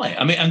good light.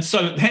 I mean, and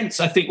so hence,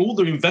 I think all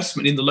the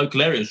investment in the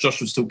local areas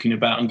Josh was talking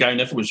about and Gary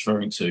Neville was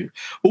referring to,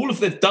 all of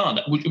they've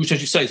done, which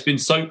as you say, has been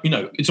so,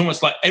 it's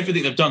almost like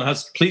everything they've done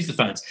has pleased the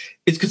fans.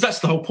 It's because that's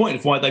the whole point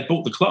of why they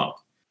bought the club,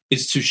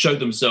 is to show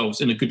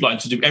themselves in a good light,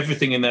 to do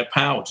everything in their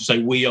power to say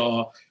we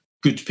are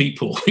good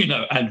people,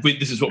 and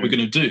this is what we're going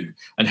to do,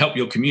 and help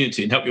your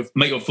community and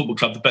make your football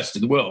club the best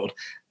in the world.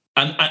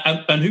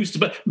 And who's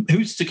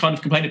to kind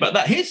of complain about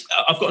that?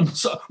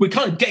 We're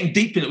kind of getting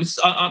deep in it.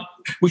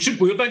 We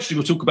eventually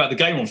will talk about the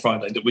game on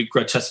Friday that we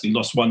grotesquely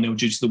lost 1-0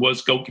 due to the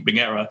worst goalkeeping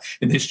error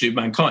in the history of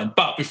mankind.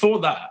 But before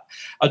that,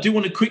 I do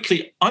want to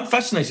quickly. I'm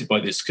fascinated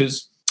by this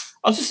because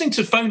I was listening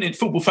to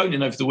football phone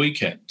in over the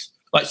weekend.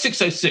 Like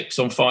 606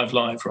 on 5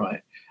 Live,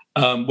 right?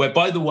 Where,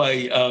 by the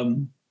way,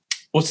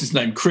 what's his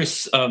name?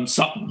 Chris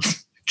Sutton.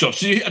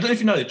 Josh, I don't know if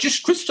you know that.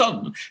 Just Chris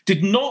Sutton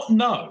did not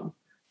know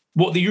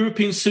what the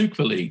European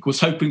Super League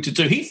was hoping to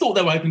do. He thought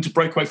they were hoping to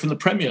break away from the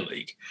Premier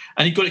League,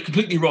 and he got it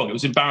completely wrong. It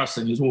was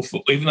embarrassing. It was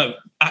awful, even though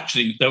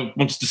actually they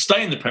wanted to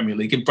stay in the Premier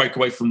League and break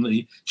away from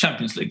the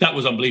Champions League. That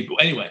was unbelievable.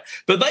 Anyway,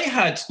 but they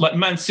had like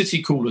Man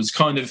City callers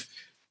kind of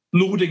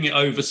lording it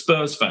over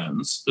Spurs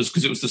fans,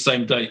 because it was the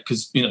same day,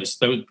 because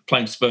they were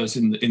playing Spurs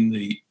in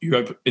the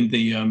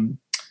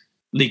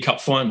League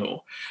Cup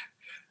final.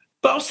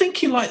 But I was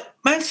thinking, like,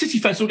 Man City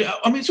fans,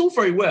 it's all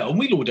very well, and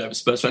we lord over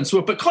Spurs fans as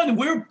well, but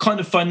we're kind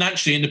of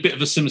financially in a bit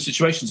of a similar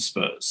situation to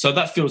Spurs. So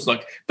that feels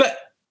like, but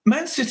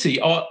Man City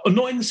are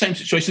not in the same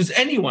situation as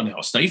anyone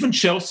else now. Even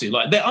Chelsea,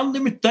 like they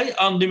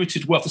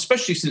unlimited wealth,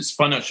 especially since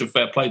financial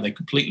fair play. They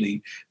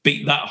completely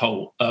beat that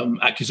whole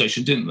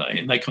accusation, didn't they?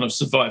 And they kind of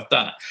survived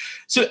that.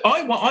 So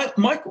I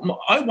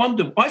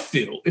wonder. I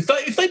feel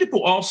if they'd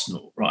bought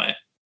Arsenal, right,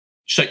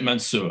 Sheikh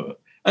Mansour,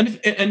 and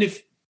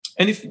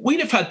if we'd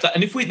have had that,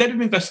 and if they'd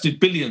have invested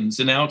billions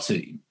in our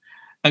team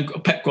and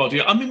Pep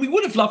Guardiola, I mean, we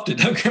would have loved it.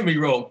 Don't get me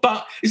wrong,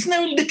 but isn't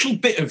there a little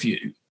bit of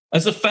you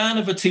as a fan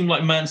of a team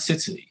like Man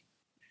City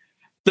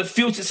that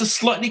feels it's a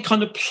slightly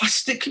kind of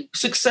plastic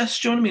success,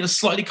 do you know what I mean? A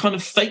slightly kind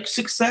of fake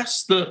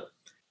success, that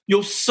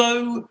you're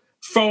so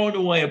far and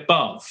away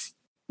above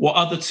what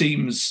other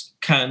teams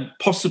can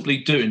possibly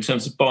do in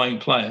terms of buying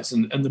players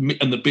and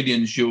the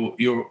billions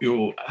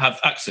you have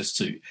access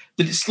to,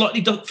 that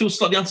it feels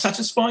slightly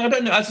unsatisfying. I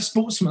don't know, as a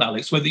sportsman,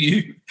 Alex, whether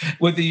you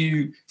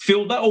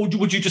feel that, or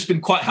would you just been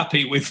quite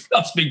happy with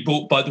us being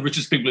bought by the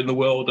richest people in the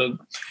world and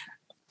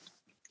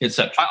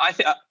etc.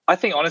 I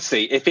think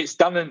honestly, if it's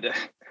done and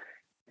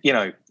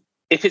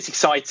if it's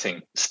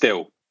exciting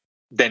still,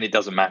 then it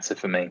doesn't matter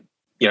for me,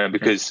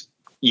 because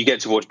you get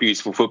to watch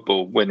beautiful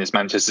football when it's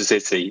Manchester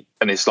City,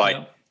 and it's like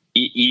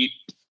you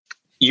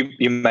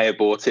may have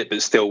bought it,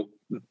 but still,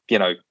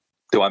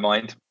 Do I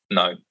mind?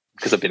 No,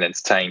 because I've been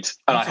entertained,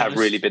 and I have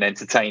really been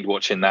entertained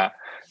watching that.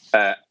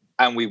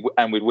 And we'd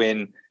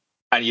win,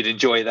 and you'd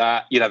enjoy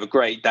that. You'd have a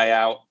great day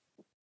out,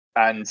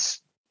 and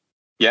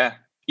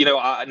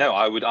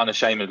I would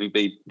unashamedly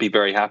be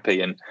very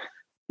happy. And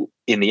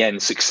in the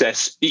end,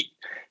 success.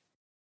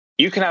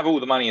 You can have all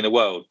the money in the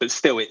world, but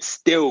it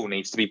still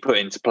needs to be put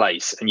into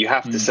place. And you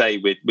have to say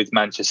with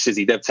Manchester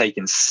City, they've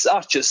taken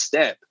such a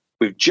step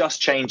with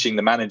just changing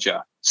the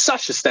manager,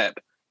 such a step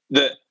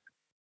that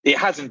it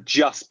hasn't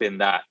just been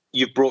that.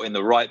 You've brought in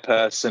the right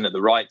person at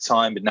the right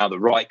time, but now the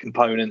right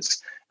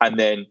components, and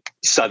then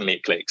suddenly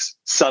it clicks.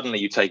 Suddenly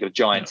you take a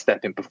giant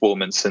step in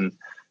performance, and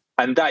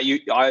that you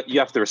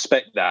have to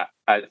respect that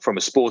from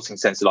a sporting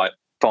sense. Like,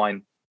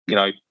 fine,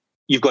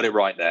 you've got it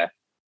right there.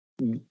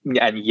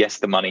 And yes,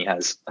 the money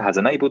has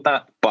enabled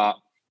that, but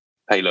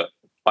hey, look,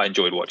 I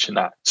enjoyed watching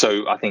that.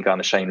 So I think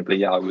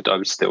unashamedly, I would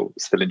still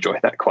enjoy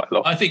that quite a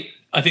lot. I think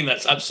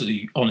that's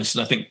absolutely honest,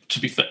 and I think, to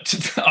be fair,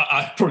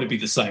 I'd probably be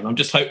the same. I'm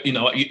just hoping,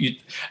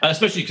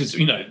 especially because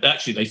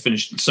actually they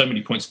finished so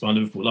many points behind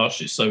Liverpool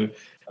last year. So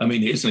I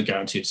mean, it isn't a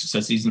guarantee of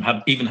success. Even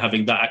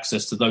having that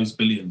access to those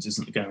billions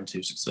isn't a guarantee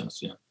of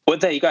success. Yeah. Well,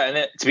 there you go.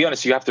 And to be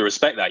honest, you have to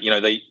respect that.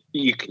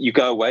 You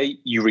go away,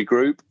 you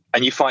regroup,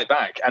 and you fight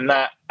back, and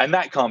that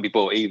can't be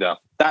bought either.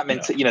 That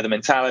meant the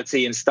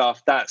mentality and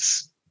stuff.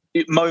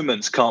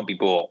 Moments can't be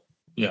bought.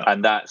 Yeah.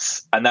 And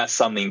that's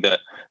something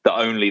that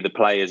only the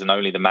players and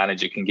only the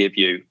manager can give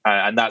you,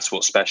 and that's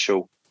what's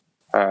special.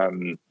 For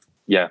me,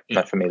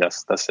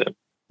 that's it.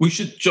 We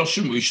should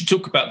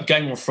talk about the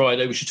game on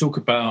Friday. We should talk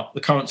about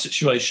the current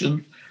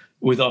situation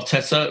with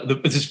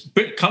Arteta. This is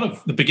kind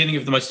of the beginning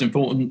of the most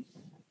important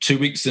 2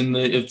 weeks of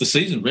the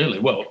season, really.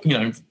 Well,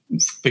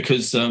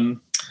 because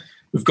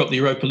we've got the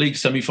Europa League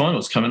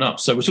semi-finals coming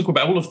up. So we'll talk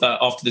about all of that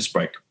after this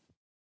break.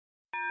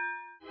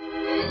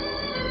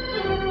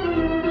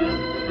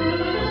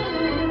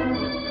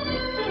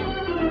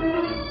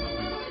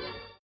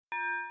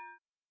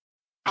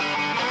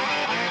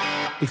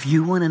 If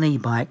you want an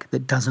e-bike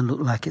that doesn't look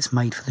like it's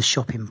made for the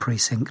shopping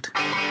precinct,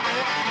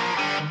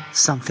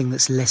 something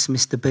that's less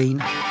Mr.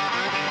 Bean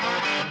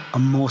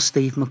and more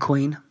Steve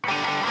McQueen,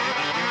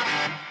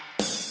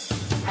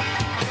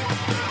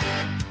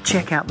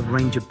 check out the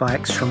range of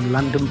bikes from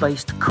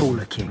London-based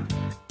Cooler King.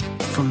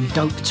 From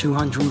dope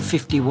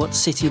 250-watt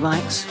city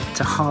bikes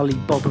to Harley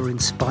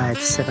Bobber-inspired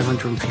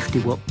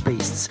 750-watt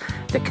beasts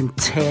that can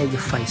tear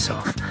your face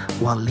off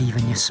while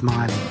leaving your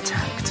smile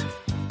intact.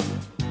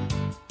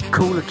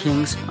 Cooler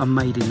Kings are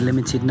made in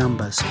limited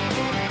numbers,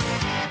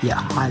 yet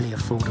highly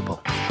affordable.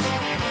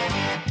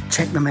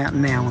 Check them out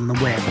now on the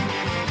web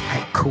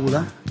at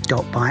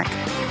cooler.bike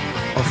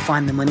or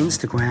find them on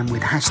Instagram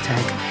with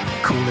hashtag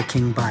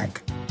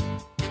CoolerKingBike.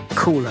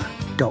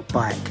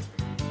 Cooler.bike.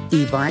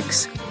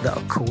 E-bikes that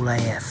are cool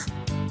AF.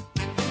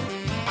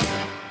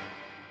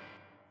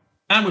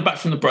 And we're back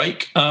from the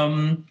break.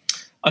 I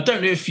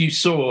don't know if you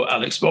saw,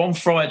 Alex, but on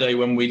Friday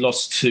when we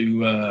lost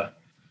to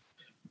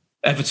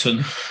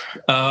Everton,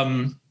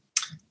 I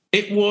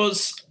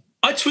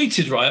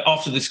tweeted right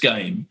after this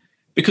game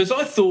because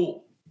I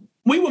thought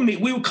we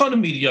were kind of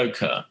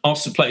mediocre.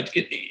 Arsenal played.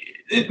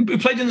 We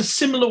played in a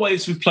similar way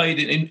as we've played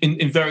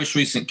in various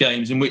recent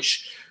games, in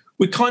which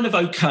we're kind of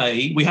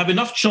okay. We have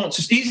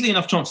easily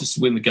enough chances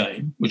to win the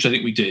game, which I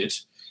think we did.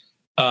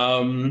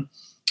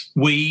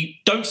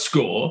 We don't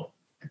score.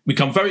 We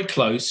come very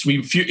close.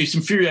 It's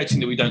infuriating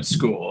that we don't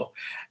score.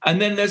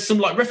 And then there's some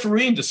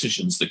refereeing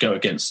decisions that go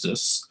against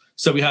us.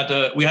 So we had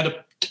a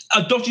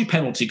dodgy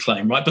penalty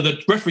claim, right? But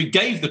the referee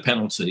gave the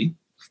penalty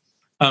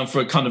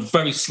for a kind of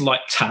very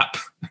slight tap.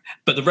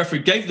 But the referee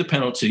gave the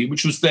penalty,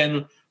 which was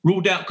then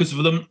ruled out because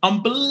of an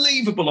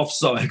unbelievable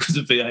offside because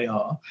of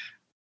VAR.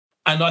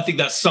 And I think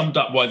that summed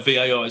up why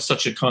VAR is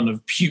such a kind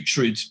of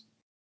putrid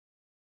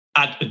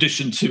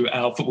addition to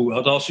our football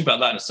world. I'll ask you about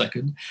that in a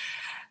second.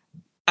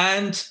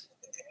 And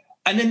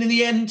then in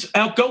the end,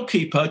 our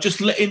goalkeeper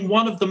just made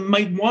one of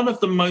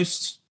the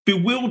most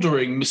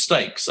bewildering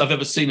mistakes I've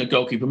ever seen a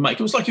goalkeeper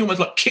make. It was like he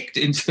almost kicked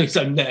it into his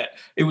own net.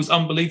 It was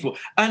unbelievable.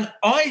 And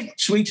I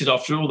tweeted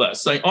after all that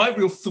saying, I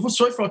feel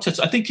sorry for Arteta.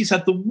 I think he's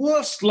had the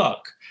worst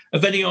luck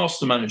of any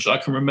Arsenal manager I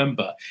can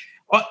remember.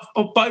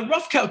 By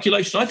rough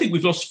calculation, I think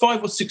we've lost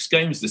 5 or 6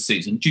 games this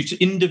season due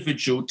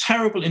to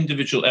terrible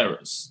individual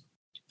errors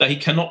that he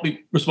cannot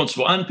be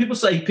responsible. And people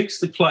say he picks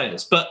the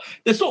players, but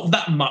there's not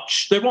that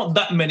much. There aren't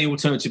that many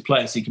alternative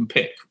players he can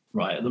pick.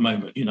 Right at the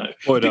moment,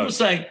 people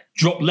saying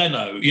drop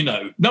Leno.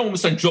 No one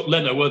was saying drop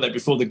Leno, were they,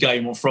 before the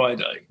game on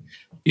Friday?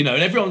 And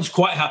everyone's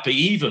quite happy,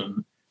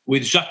 even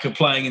with Xhaka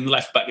playing in the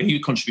left back, and he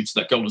contributed to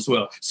that goal as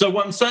well. So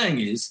what I'm saying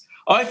is,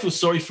 I feel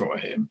sorry for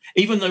him,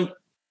 even though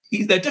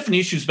there are definitely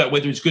issues about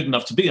whether he's good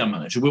enough to be our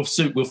manager. We'll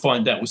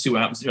find out. We'll see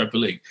what happens in the Europa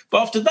League.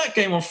 But after that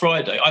game on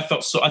Friday, I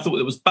thought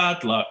there was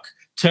bad luck,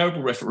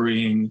 terrible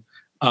refereeing,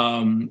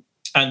 and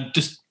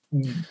just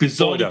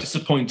bizarrely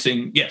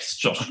disappointing. Yes,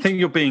 Josh. I think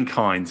you're being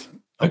kind.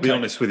 I'll be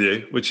honest with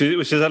you, which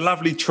is a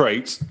lovely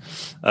trait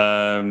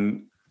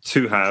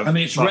to have. I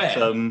mean, it's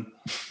rare.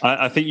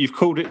 I think you've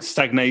called it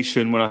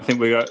stagnation when I think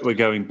we're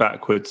going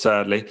backwards,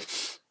 sadly.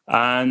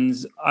 And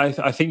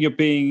I think you're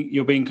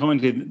being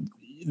commented.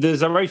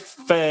 There's a very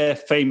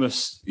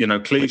famous,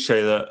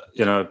 cliche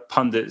that,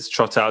 pundits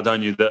trot out,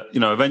 don't you? That,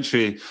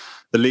 eventually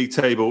the league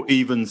table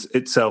evens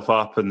itself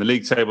up and the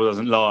league table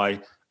doesn't lie.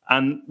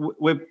 And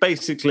we're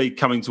basically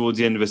coming towards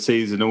the end of a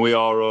season and we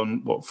are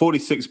on,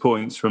 46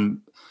 points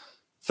from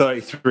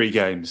 33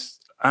 games.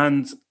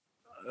 And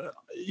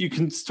you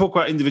can talk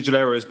about individual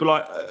errors, but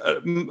like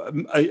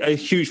a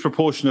huge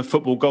proportion of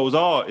football goals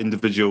are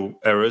individual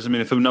errors. I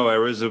mean, if there were no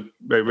errors, there would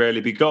very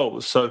rarely be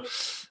goals. So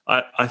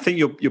I think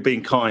you're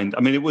being kind.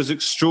 I mean, it was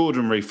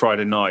extraordinary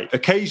Friday night.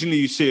 Occasionally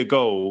you see a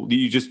goal that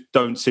you just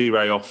don't see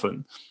very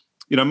often.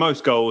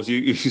 Most goals,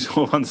 you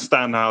sort of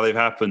understand how they've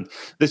happened.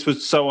 This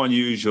was so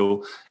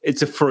unusual.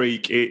 It's a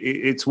freak.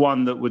 It's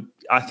one that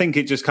I think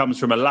it just comes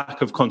from a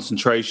lack of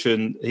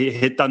concentration. He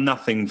had done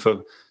nothing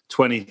for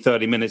 20,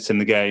 30 minutes in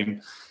the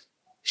game.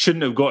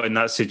 Shouldn't have got in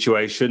that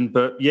situation.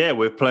 But yeah,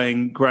 we're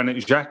playing Granit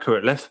Xhaka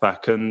at left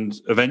back. And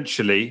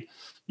eventually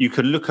you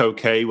can look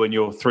okay when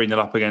you're 3-0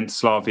 up against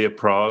Slavia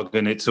Prague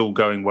and it's all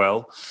going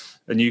well.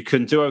 And you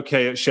can do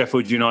okay at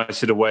Sheffield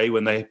United away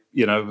when they,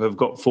 have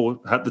got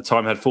at the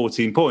time had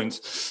 14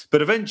 points.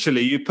 But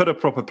eventually you put a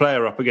proper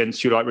player up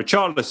against you like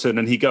Richarlison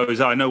and he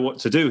goes, I know what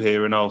to do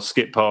here and I'll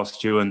skip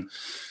past you. And,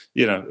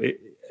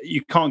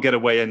 you can't get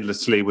away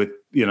endlessly with,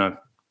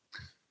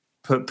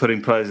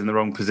 putting players in the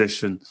wrong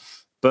position.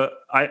 But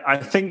I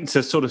think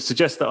to sort of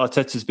suggest that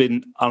Arteta's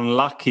been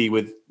unlucky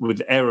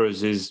with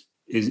errors is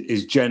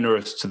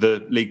generous to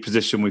the league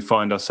position we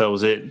find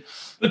ourselves in.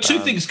 But two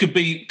things can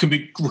be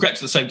correct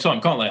at the same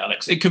time, can't they,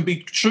 Alex? It can be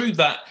true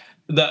that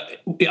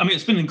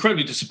it's been an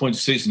incredibly disappointing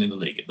season in the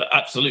league,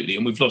 absolutely,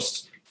 and we've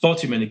lost far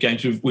too many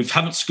games. We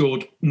haven't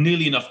scored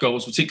nearly enough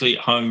goals, particularly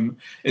at home.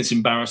 It's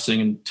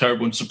embarrassing and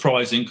terrible and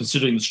surprising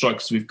considering the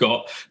strikers we've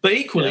got. But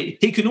equally,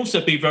 he can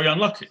also be very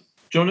unlucky.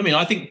 Do you know what I mean?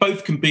 I think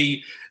both can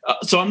be.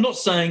 So I'm not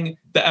saying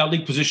that our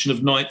league position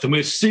of ninth, and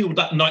we're sealed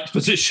that ninth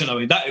position. I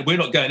mean, that we're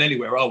not going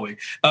anywhere, are we?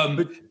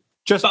 But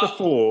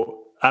before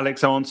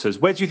Alex answers,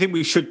 where do you think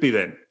we should be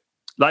then?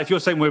 Like, if you're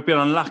saying we've been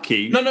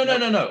unlucky. No.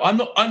 I'm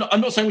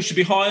not saying we should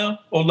be higher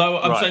or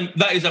lower. I'm saying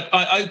that is.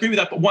 I agree with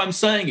that. But what I'm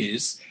saying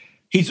is,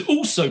 he's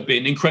also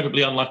been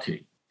incredibly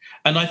unlucky.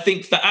 And I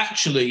think that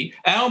actually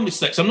our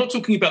mistakes, I'm not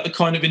talking about the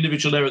kind of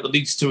individual error that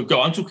leads to a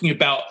goal. I'm talking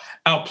about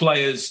our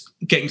players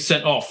getting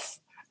sent off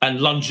and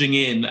lunging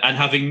in and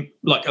having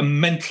like a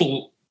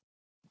mental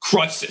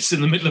crisis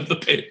in the middle of the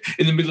pit,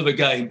 in the middle of a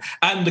game,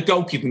 and the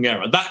goalkeeping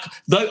error.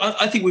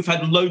 I think we've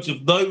had loads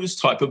of those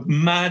type of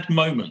mad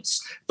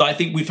moments that I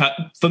think we've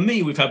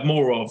had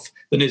more of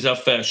than is our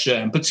fair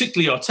share. And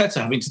particularly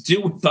Arteta having to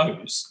deal with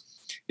those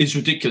is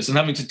ridiculous, and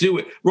having to do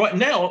it right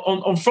now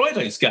on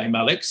Friday's game,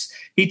 Alex,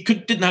 he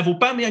didn't have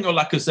Aubameyang or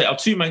Lacazette, our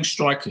two main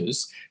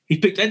strikers. He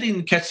picked Eddie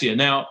Nketiah.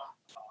 Now,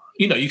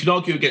 you can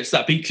argue against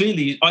that, but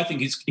I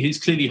think he's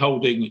clearly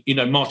holding,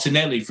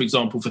 Martinelli, for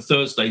example, for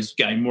Thursday's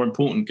game, more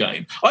important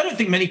game. I don't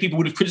think many people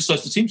would have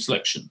criticised the team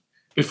selection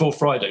before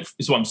Friday,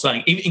 is what I'm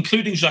saying,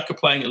 including Xhaka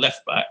playing at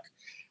left back.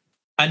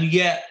 And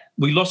yet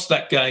we lost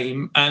that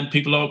game, and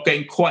people are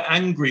getting quite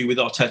angry with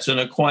Arteta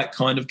and are quite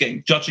kind of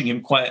judging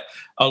him quite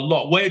a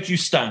lot. Where do you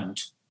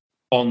stand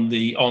on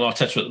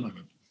Arteta at the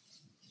moment?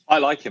 I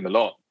like him a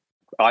lot.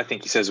 I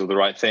think he says all the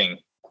right things,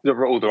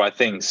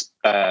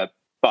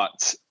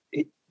 but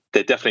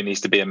there definitely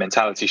needs to be a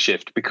mentality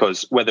shift,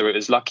 because whether it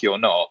was lucky or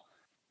not,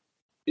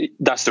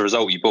 that's the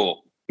result you bought.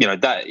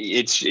 That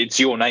it's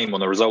your name on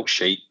the result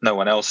sheet, no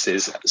one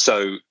else's.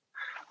 So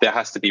there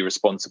has to be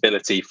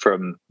responsibility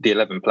from the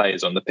 11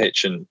 players on the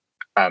pitch and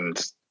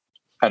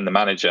the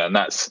manager,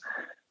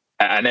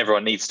 and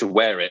everyone needs to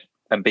wear it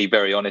and be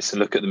very honest and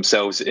look at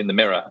themselves in the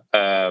mirror.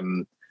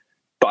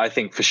 But I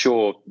think for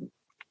sure,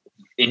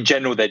 in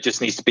general, there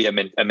just needs to be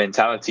a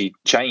mentality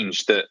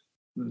change that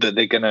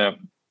they're going to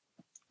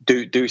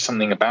do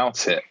something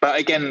about it. But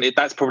again,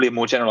 that's probably a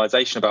more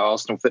generalisation about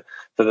Arsenal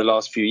for the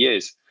last few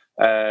years.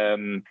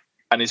 And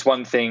it's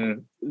one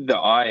thing that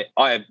I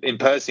in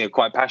personally are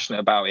quite passionate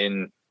about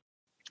in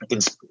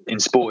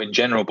sport in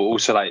general, but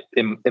also like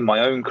in my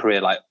own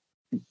career, like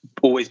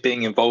always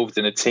being involved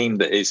in a team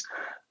that is,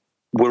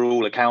 we're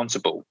all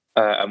accountable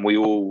and we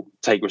all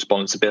take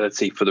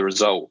responsibility for the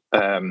result.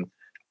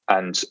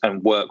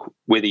 And work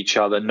with each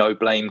other, no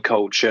blame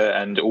culture,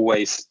 and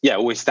always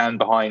stand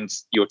behind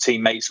your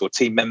teammates or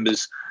team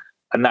members,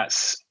 and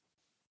that's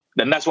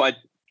what I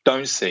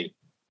don't see,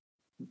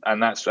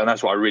 and that's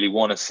what I really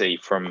want to see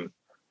from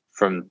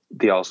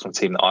the Arsenal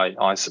team that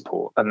I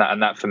support, and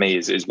that for me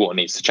is what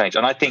needs to change.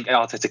 And I think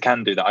Arteta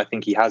can do that. I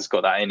think he has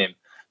got that in him,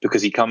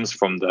 because he comes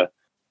from the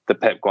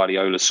Pep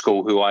Guardiola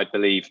school, who I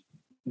believe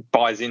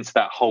buys into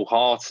that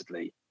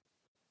wholeheartedly,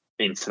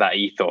 into that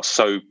ethos.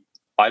 So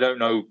I don't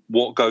know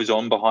what goes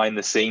on behind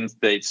the scenes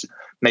that it's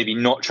maybe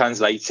not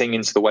translating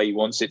into the way he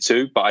wants it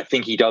to, but I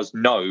think he does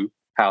know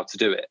how to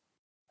do it.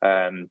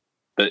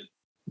 But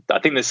I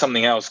think there's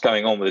something else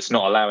going on with it's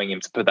not allowing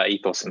him to put that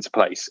ethos into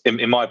place.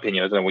 In my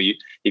opinion, I don't know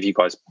if you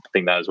guys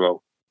think that as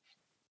well.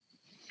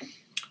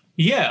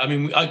 Yeah, I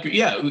mean, I agree.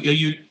 Yeah,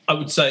 I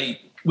would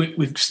say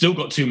we've still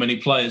got too many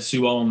players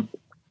who are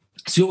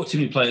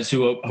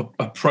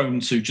prone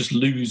to just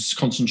lose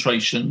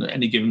concentration at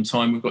any given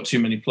time. We've got too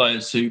many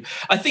players who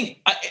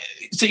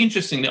it's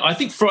interesting. I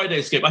think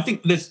Friday's game, I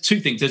think there's two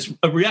things. There's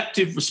a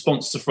reactive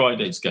response to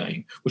Friday's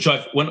game, which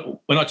when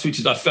I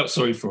tweeted, I felt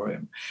sorry for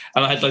him.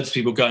 And I had loads of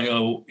people going,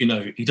 oh,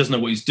 he doesn't know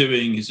what he's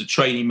doing. He's a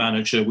trainee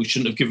manager. We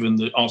shouldn't have given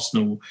the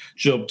Arsenal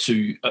job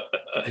to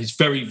his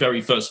very, very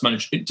first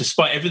manager.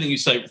 Despite everything you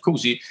say, of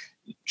course, he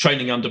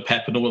training under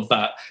Pep and all of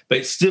that, but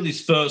it's still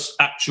his first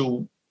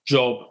actual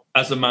job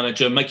as a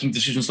manager, making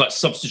decisions like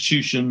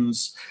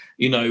substitutions,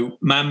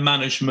 man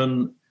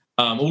management,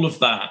 all of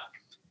that.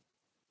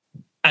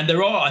 And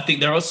I think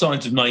there are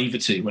signs of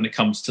naivety when it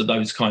comes to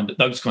those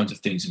kinds of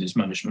things in his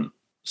management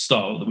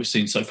style that we've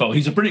seen so far.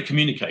 He's a brilliant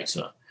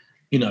communicator,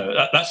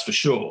 that's for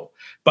sure.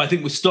 But I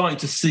think we're starting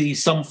to see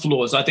some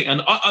flaws. I think,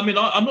 and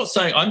I'm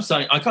saying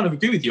I kind of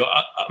agree with you.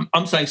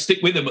 I'm saying stick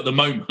with him at the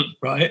moment,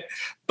 right?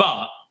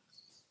 But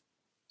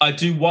I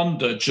do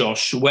wonder,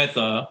 Josh,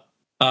 whether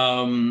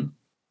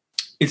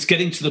it's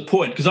getting to the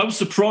point, because I was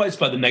surprised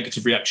by the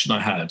negative reaction I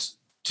had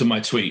to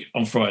my tweet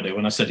on Friday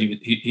when I said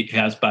he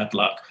has bad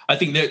luck. I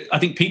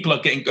think people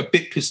are getting a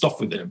bit pissed off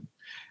with him,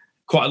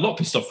 quite a lot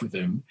pissed off with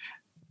him,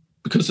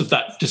 because of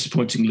that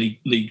disappointing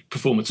league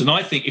performance. And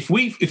I think if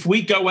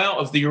we go out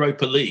of the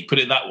Europa League, put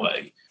it that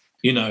way,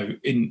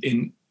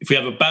 if we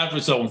have a bad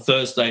result on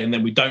Thursday and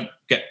then we don't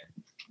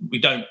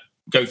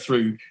go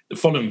through the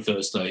following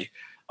Thursday,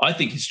 I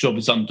think his job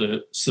is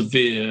under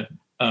severe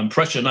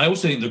pressure. And I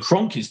also think the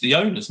Kroenkes, the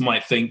owners,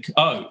 might think,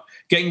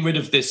 getting rid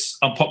of this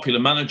unpopular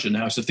manager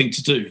now is the thing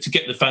to do to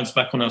get the fans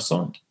back on our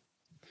side.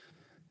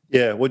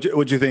 Yeah, what do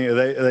you think?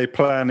 Are they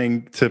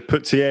planning to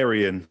put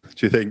Thierry in,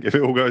 do you think, if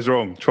it all goes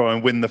wrong, try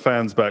and win the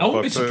fans back? I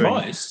wouldn't be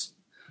surprised.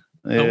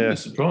 Yeah. I wouldn't be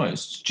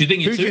surprised. Do you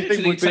think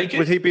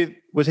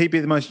would he be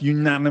the most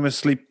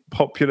unanimously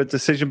popular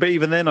decision? But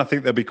even then, I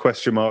think there'll be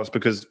question marks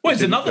because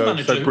he's another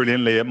manager so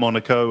brilliantly at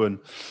Monaco. And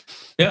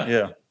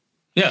yeah.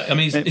 I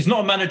mean, he's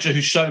not a manager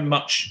who's shown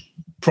much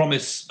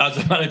promise as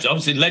a manager,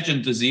 obviously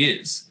legend as he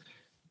is.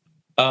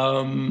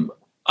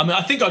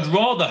 I think I'd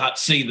rather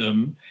see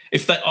them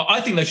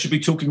I think they should be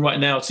talking right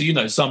now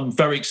to, some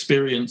very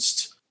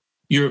experienced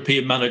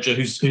European manager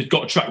who's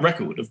got a track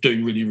record of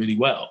doing really, really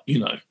well.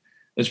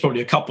 There's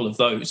probably a couple of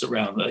those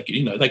around.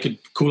 They could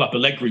call up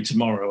Allegri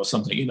tomorrow or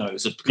something,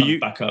 as a kind of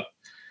backup.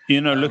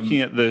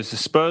 Looking at the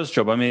Spurs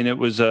job, I mean, it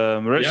was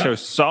Maurizio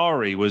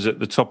Sarri was at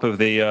the top of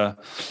the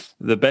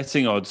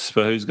betting odds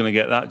for who's going to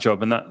get that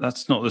job, and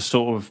that's not the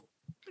sort of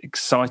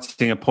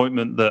exciting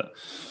appointment that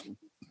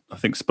I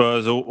think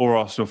Spurs or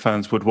Arsenal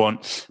fans would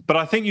want. But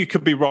I think you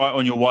could be right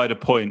on your wider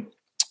point.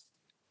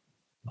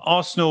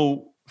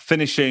 Arsenal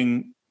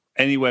finishing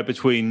anywhere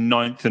between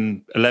 9th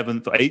and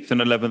 11th, 8th and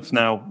 11th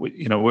now,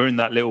 we're in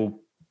that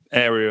little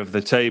area of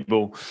the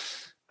table,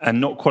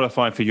 and not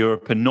qualifying for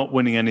Europe and not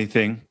winning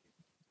anything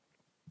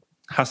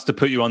has to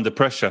put you under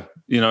pressure.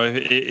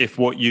 If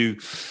what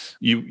you've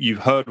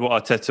heard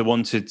what Arteta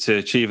wanted to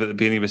achieve at the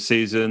beginning of the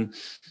season,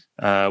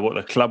 what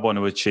the club want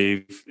to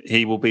achieve,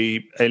 he will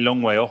be a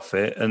long way off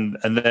it, and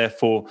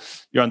therefore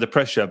you're under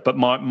pressure. But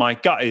my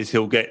gut is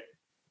he'll get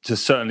to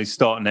certainly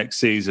start next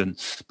season,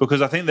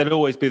 because I think there'll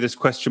always be this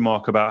question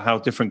mark about how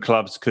different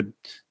clubs could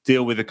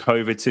deal with the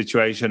COVID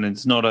situation. And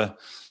it's not a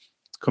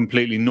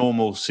completely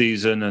normal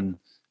season, and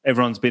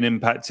everyone's been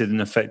impacted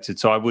and affected.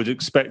 So I would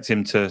expect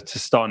him to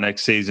start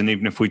next season,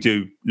 even if we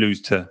do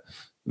lose to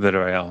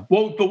Villarreal.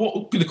 Well,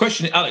 but the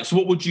question is, Alex,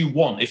 what would you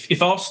want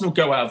if Arsenal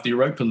go out of the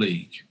Europa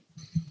League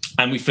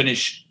and we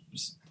finish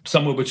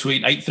somewhere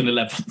between 8th and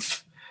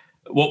 11th?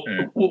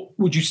 What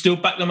would you still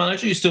back the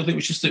manager? You still think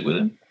we should stick with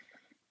him?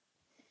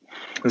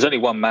 There's only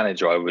one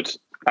manager I would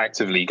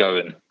actively go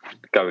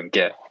and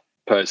get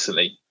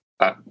personally.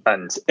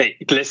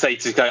 Let's say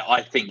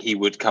I think he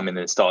would come in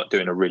and start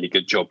doing a really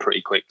good job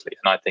pretty quickly.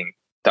 And I think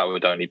that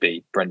would only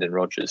be Brendan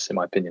Rodgers, in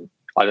my opinion.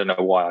 I don't know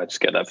why, I just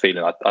get that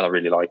feeling. I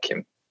really like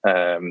him.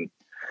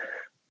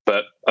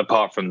 But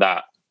apart from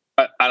that,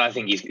 and I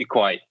think he's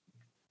quite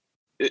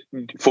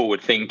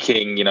forward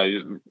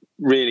thinking,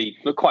 really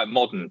quite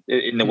modern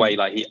in the way,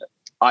 like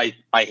I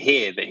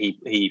hear that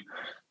he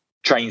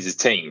trains his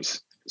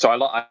teams. So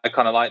I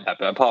kind of like that.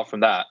 But apart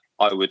from that,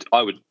 I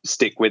would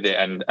stick with it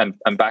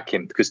and back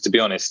him, because to be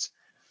honest,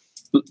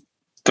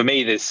 for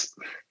me, this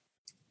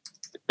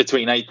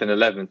between 8th and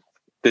 11th,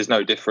 there's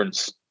no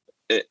difference.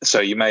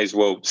 So you may as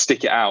well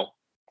stick it out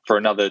for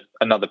another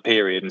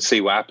period and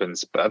see what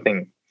happens. But I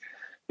think,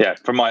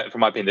 from my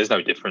opinion, there's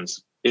no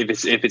difference.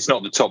 If it's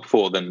not the top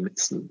four, then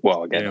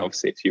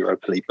obviously it's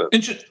Europa League. But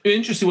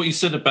interesting what you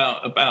said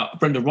about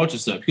Brendan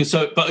Rodgers, though, because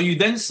but are you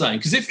then saying,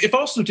 because if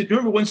Arsenal did,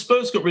 remember when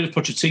Spurs got rid of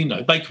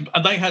Pochettino,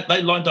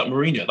 they lined up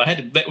Mourinho.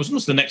 It was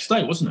almost the next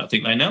day, wasn't it? I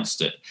think they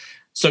announced it.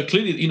 So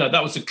clearly,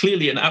 that was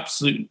clearly an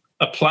absolute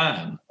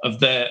plan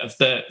of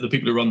the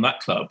people who run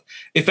that club.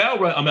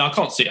 I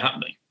can't see it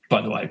happening,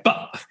 by the way,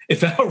 but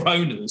if our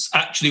owners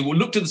actually will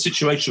look at the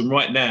situation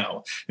right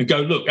now and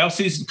go, look, our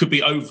season could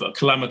be over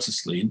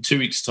calamitously in 2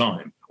 weeks'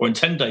 time or in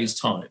 10 days'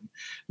 time.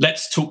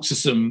 Let's talk to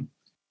some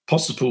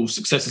possible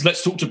successors.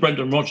 Let's talk to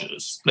Brendan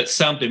Rodgers. Let's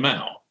sound him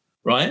out,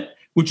 right?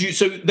 Would you?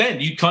 So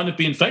then you'd kind of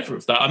be in favour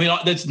of that. I mean,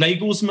 there's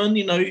Nagelsmann,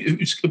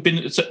 who's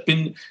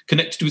been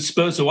connected with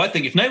Spurs. So I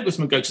think if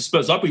Nagelsmann go to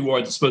Spurs, I'd be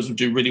worried that Spurs would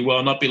do really well,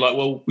 and I'd be like,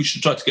 well, we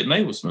should try to get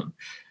Nagelsmann.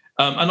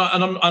 And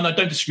I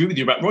don't disagree with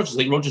you about Rodgers. I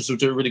think Rodgers will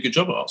do a really good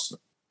job at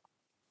Arsenal.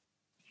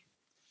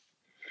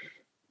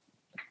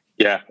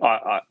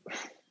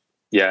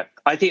 Yeah,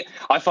 I think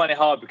I find it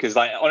hard because,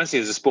 like, honestly,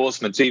 as a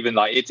sportsman, to even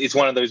like it's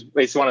one of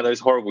those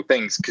horrible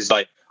things because,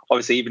 like,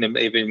 obviously, even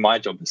in my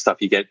job and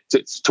stuff, you get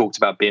talked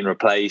about being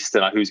replaced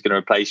and who's going to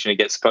replace you, and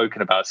it gets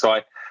spoken about. So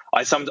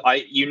I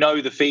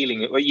the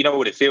feeling, you know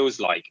what it feels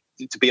like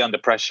to be under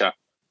pressure,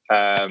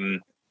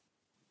 and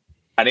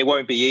it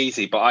won't be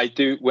easy. But I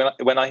do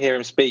when I hear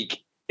him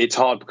speak, it's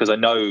hard because I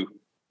know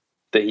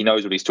that he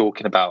knows what he's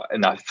talking about,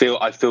 and I feel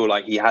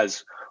like he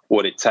has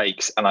what it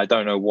takes, and I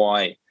don't know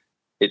why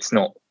it's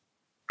not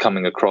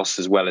coming across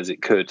as well as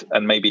it could,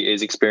 and maybe it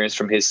is experience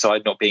from his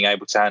side not being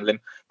able to handle him.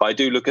 But I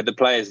do look at the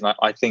players, and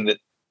I think that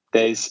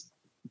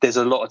there's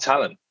a lot of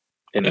talent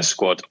in the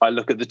squad. I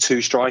look at the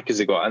two strikers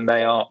they got, and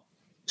they are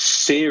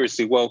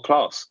seriously world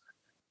class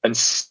and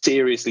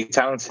seriously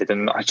talented,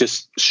 and I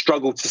just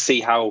struggle to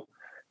see how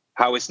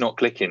it's not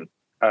clicking.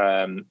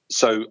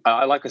 So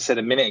like I said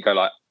a minute ago,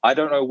 like, I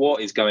don't know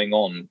what is going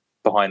on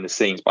behind the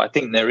scenes, but I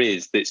think there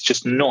is. It's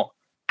just not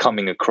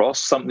coming across.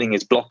 Something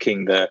is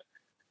blocking the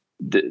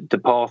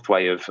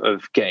pathway of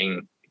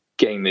getting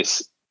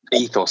this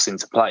ethos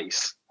into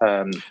place. They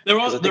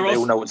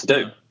all know what to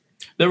do.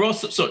 There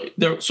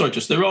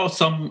are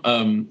some.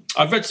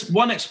 I've read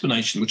one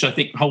explanation which I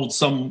think holds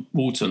some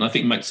water and I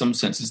think makes some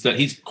sense. Is that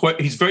he's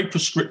very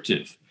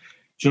prescriptive.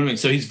 Do you know what I mean?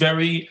 So he's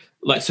very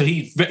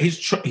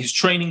his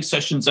training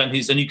sessions and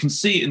you can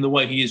see it in the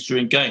way he is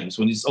during games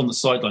when he's on the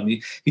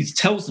sideline. He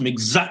tells them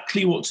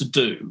exactly what to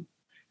do.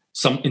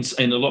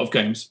 In a lot of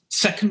games,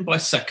 second by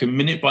second,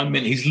 minute by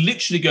minute, he's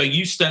literally going,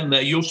 you stand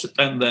there, you'll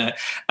stand there.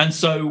 And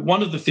so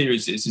one of the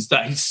theories is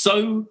that he's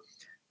so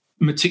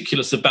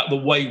meticulous about the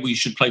way we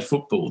should play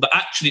football that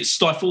actually it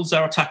stifles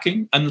our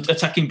attacking, and the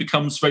attacking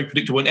becomes very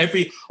predictable, and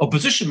every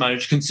opposition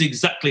manager can see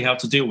exactly how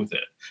to deal with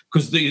it,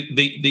 because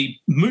the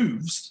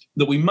moves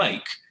that we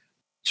make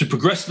to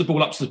progress the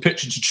ball up to the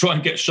pitch and to try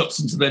and get shots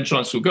and to then try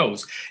and score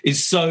goals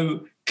is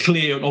so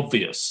clear and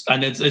obvious,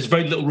 and there's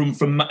very little room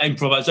for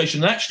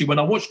improvisation. And actually, when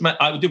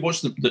I did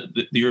watch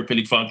the European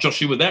League final.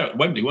 Josh, you were there at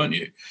Wembley, weren't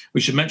you?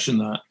 We should mention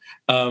that.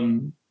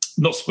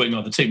 Not supporting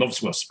either team,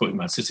 obviously we're supporting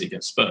Man City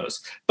against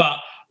Spurs. But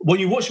when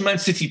you watch Man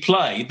City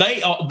play,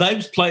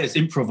 those players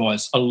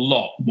improvise a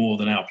lot more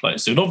than our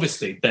players do. And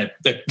obviously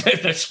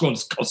their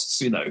squads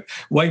costs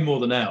way more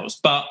than ours.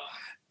 But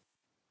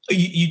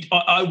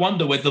I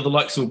wonder whether the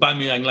likes of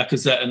Aubameyang,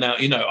 Lacazette, and now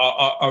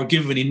are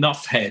given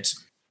enough head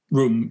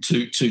room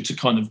to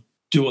kind of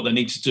do what they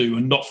need to do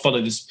and not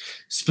follow this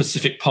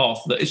specific path.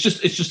 That it's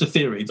just a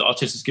theory that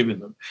Arteta's given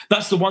them.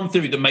 That's the one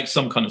theory that makes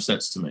some kind of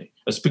sense to me.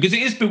 That's because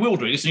it is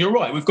bewildering. Listen, you're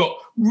right. We've got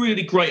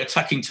really great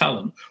attacking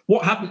talent.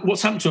 What's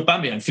happened to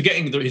Aubameyang?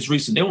 Forgetting his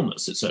recent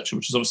illness, etc.,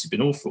 which has obviously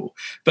been awful.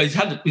 But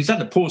he's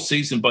had a poor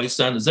season by his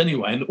standards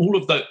anyway. And all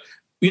of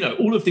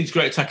all of these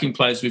great attacking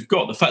players we've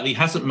got, the fact that he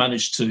hasn't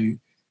managed to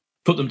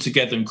put them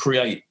together and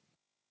create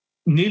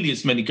nearly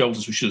as many goals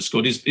as we should have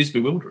scored is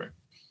bewildering.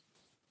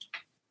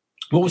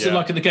 What was it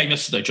like at the game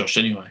yesterday, Josh,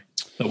 anyway,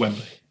 at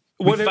Wembley?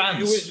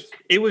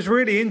 It was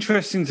really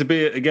interesting to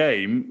be at a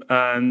game,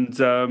 and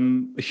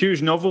a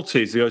huge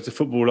novelty to go to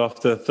football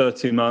after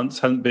 13 months.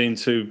 Hadn't been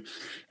to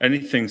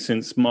anything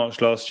since March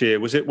last year.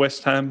 Was it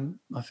West Ham?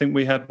 I think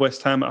we had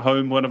West Ham at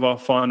home, one of our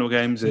final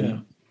games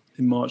in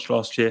March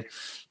last year.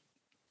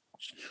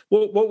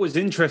 What was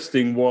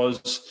interesting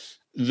was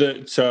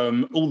that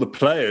all the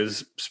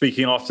players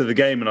speaking after the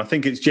game, and I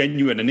think it's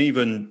genuine, and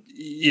even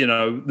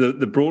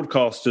the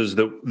broadcasters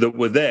that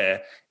were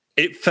there,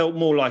 it felt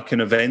more like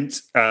an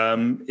event,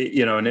 and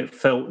it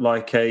felt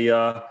like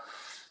a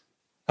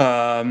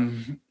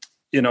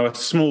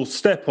small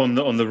step on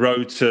the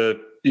road to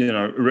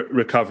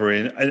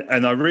recovery.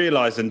 And I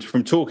realised, and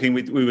from talking,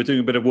 we were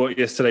doing a bit of work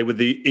yesterday with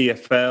the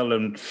EFL,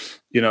 and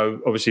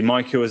obviously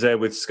Mikey was there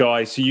with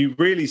Sky, so you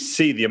really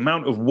see the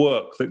amount of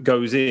work that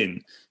goes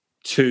in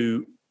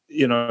to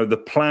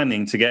the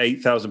planning to get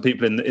 8,000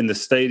 people in the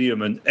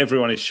stadium, and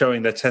everyone is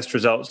showing their test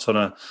results on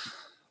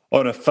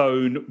a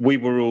phone. We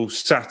were all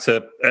sat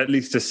at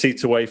least a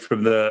seat away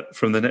from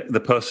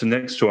the person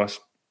next to us,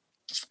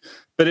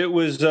 but it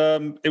was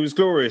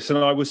glorious. And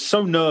I was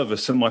so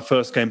nervous that my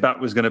first game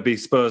back was going to be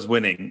Spurs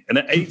winning, and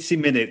at 80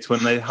 minutes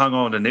when they hung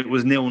on and it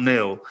was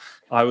 0-0,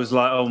 I was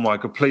like, oh my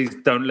God, please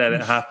don't let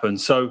it happen.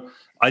 So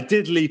I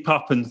did leap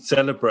up and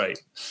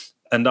celebrate,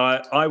 and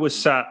I was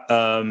sat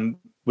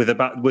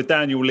with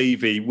Daniel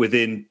Levy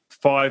within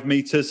 5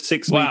 meters,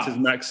 6 meters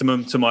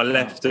maximum to my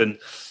left, and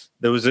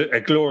there was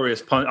a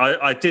glorious punch.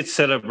 I did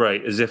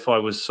celebrate as if I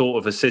was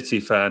sort of a City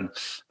fan,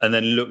 and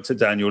then looked at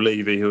Daniel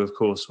Levy, who of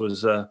course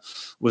was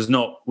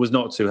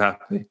not too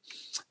happy.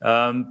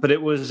 But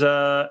it was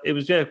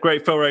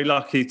great. Felt very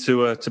lucky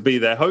to be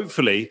there.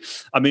 Hopefully,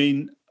 I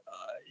mean,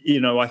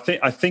 I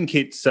think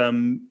it's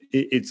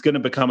going to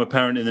become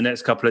apparent in the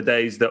next couple of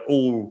days that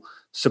all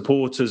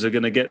supporters are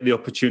going to get the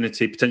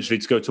opportunity potentially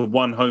to go to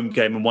one home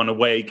game and one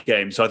away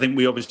game. So I think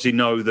we obviously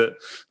know that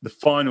the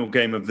final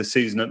game of the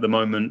season at the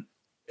moment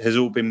has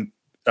all been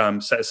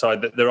set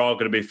aside, that there are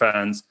going to be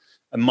fans.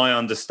 And my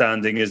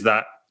understanding is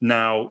that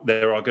now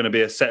there are going to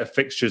be a set of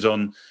fixtures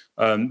on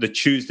the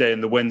Tuesday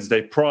and the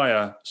Wednesday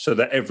prior, so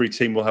that every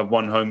team will have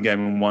one home game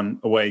and one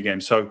away game.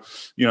 So,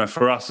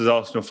 for us as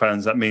Arsenal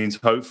fans, that means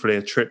hopefully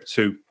a trip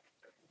to...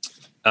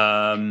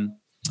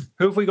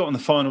 who have we got on the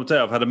final day?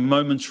 I've had a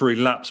momentary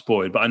lapse,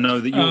 Boyd, but I know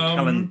that your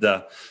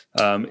calendar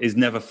is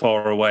never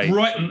far away.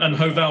 Brighton and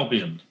Hove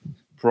Albion.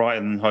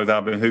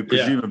 Who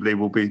presumably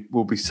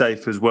will be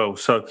safe as well.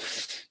 So,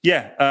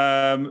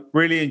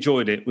 really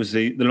enjoyed it, was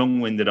the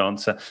long-winded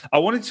answer. I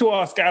wanted to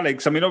ask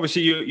Alex, I mean,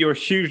 obviously you're a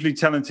hugely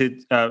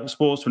talented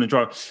sportsman and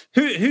driver.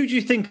 Who do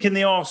you think in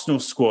the Arsenal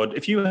squad,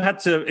 if you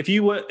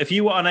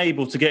were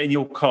unable to get in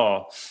your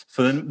car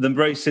for the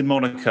race in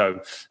Monaco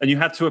and you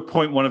had to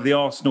appoint one of the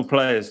Arsenal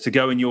players to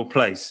go in your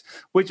place,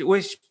 which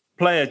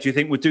player do you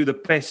think would do the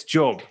best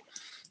job?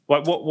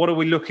 What are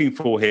we looking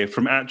for here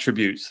from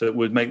attributes that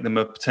would make them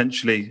a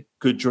potentially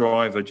good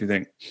driver, do you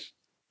think?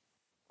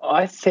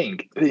 I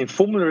think in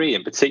Formula E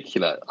in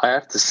particular, I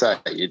have to say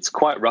it's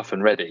quite rough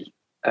and ready.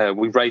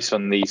 We race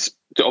on these,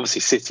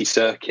 obviously, city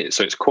circuits,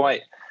 so it's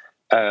quite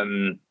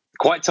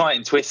tight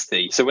and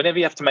twisty. So whenever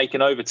you have to make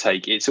an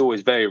overtake, it's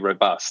always very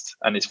robust.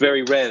 And it's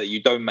very rare that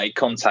you don't make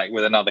contact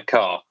with another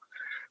car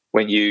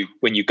when you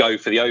go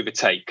for the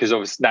overtake, because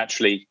obviously,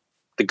 naturally,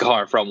 the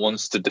car in front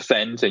wants to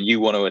defend and you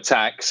want to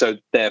attack, so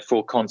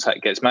therefore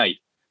contact gets made.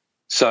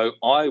 So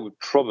I would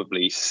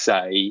probably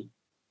say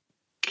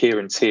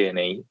Kieran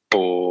Tierney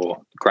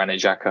or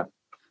Granit Xhaka.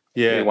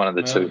 Yeah, one of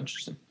the two.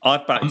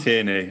 I'd back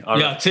Tierney.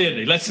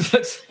 Tierney. Let's.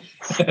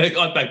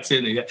 I'd back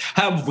Tierney. Yeah.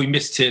 How have we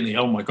missed Tierney?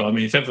 Oh my God! I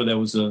mean, if ever there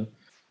was a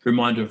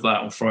reminder of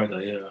that on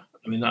Friday,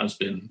 I mean that has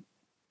been.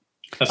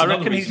 I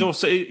reckon he's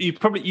also.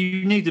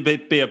 You need to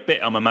be a bit.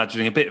 I'm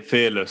imagining a bit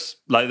fearless,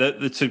 like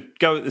to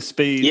go at the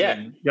speed.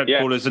 And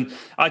callers, and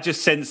I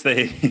just sense that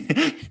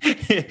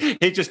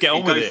he'd just get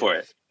on with it. For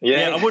it.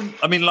 Yeah, I wouldn't.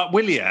 I mean, like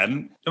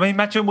Willian. I mean,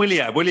 imagine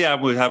Willian.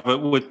 Willian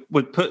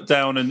would put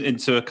down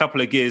into a couple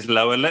of gears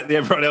lower, let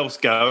everyone else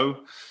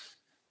go.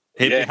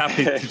 He'd be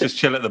happy to just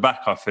chill at the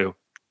back, I feel.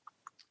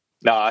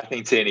 No, I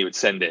think Tierney would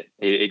send it.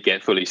 He'd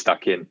get fully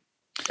stuck in.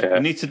 We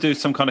need to do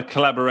some kind of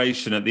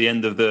collaboration at the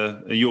end of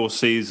your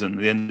season,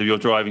 the end of your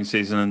driving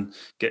season, and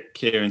get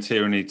Kieran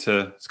Tierney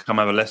to come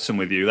have a lesson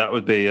with you. That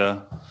would be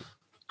a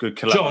good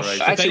collaboration.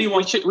 Josh, actually,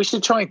 we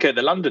should try and get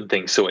the London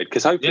thing sorted,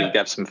 because hopefully we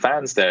have some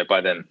fans there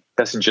by then.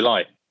 That's in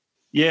July.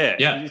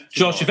 Yeah.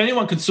 Josh, if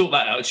anyone can sort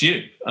that out, it's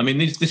you. I mean,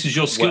 this is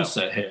your skill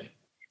set here.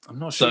 I'm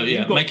not sure. So,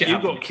 make it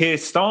happen. You got Keir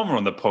Starmer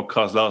on the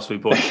podcast last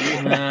week, boy.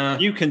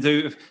 You can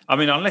do. I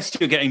mean, unless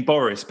you're getting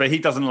Boris, but he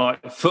doesn't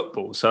like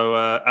football. So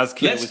as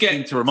Keir was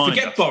keen to remind us.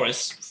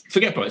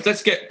 Forget Boris.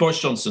 Let's get Boris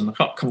Johnson. I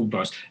can't call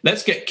Boris.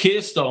 Let's get Keir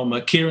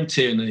Starmer, Kieran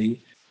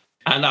Tierney,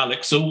 and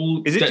Alex.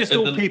 Is it just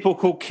all people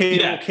called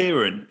Keir or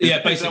Kieran?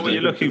 Basically. Is that what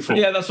you're looking for?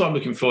 Yeah, that's what I'm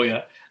looking for.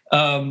 Yeah.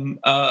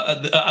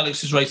 At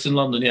Alex's race in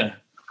London. Yeah,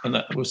 and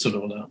that we're sort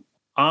of all out.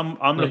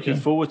 I'm looking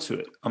forward to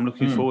it.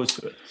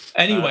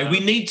 Anyway, we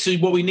need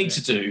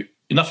to do,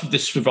 enough of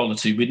this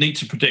frivolity, we need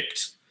to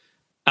predict.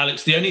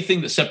 Alex, the only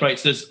thing that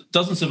separates, there's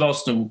dozens of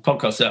Arsenal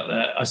podcasts out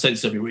there, I say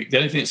this every week, the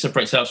only thing that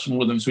separates us from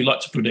all of them is we like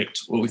to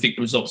predict what we think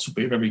the results will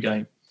be of every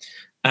game.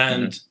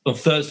 And on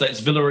Thursday, it's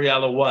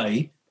Villarreal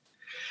away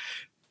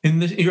in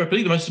the Europa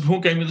League, the most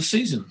important game of the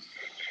season.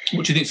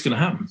 What do you think is going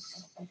to happen?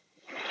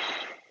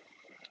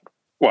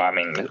 Well, I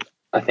mean,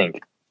 I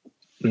think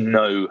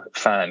no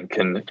fan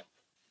can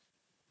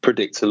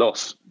predict a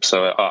loss.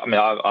 So I mean,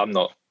 I'm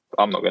not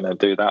going to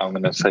do that. I'm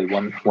going to say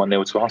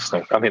 1-0 to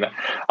Arsenal. I mean,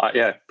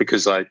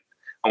 because I'm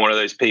one of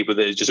those people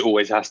that just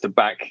always has to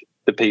back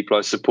the people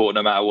I support,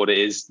 no matter what it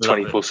is,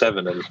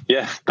 24/7. And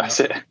that's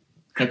it.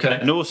 Okay.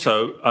 And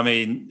also, I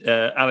mean,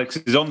 Alex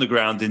is on the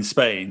ground in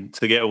Spain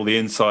to get all the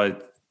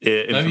inside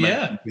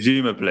information,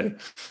 presumably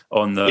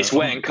on the. It's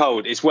wet and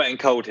cold. It's wet and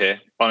cold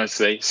here,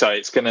 honestly. So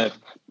it's going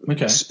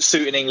to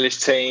suit an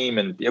English team,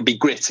 and it'll be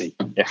gritty.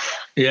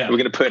 Yeah. We're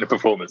going to put in a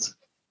performance.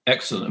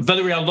 Excellent.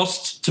 Villarreal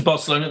lost to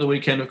Barcelona at the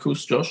weekend, of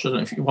course, Josh. I don't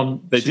know if you won.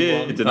 They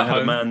did. Didn't they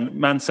have a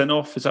man sent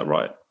off? Is that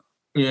right?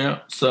 Yeah.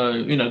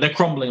 So they're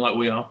crumbling like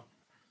we are.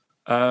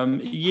 I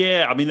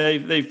mean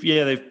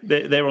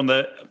they're on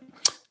the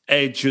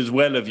edge as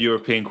well of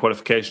European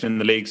qualification in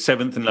the league,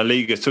 7th in La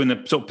Liga. So in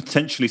a sort of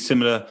potentially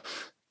similar,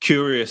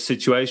 curious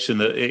situation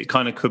that it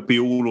kind of could be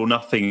all or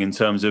nothing in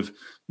terms of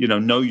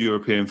no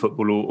European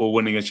football or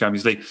winning a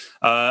Champions League.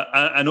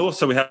 And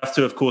also we have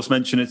to, of course,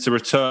 mention it's a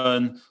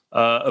return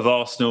of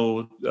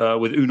Arsenal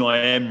with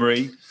Unai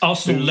Emery.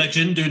 Arsenal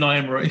legend Unai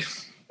Emery.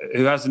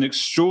 Who has an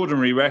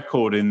extraordinary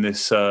record in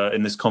this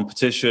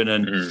competition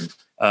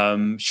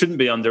and shouldn't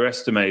be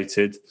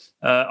underestimated.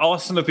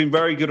 Arsenal have been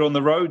very good on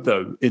the road,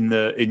 though,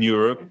 in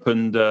Europe.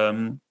 And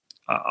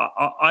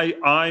I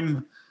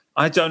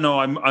don't know,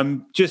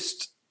 I'm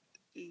just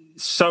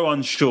so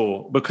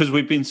unsure because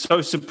we've been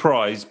so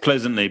surprised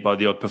pleasantly by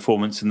the odd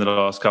performance in the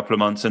last couple of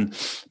months and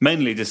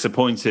mainly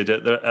disappointed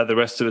at the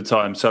rest of the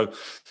time. So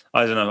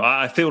I don't know.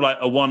 I feel like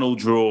a 1-1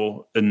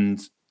 draw and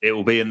it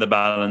will be in the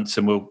balance,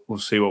 and we'll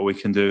see what we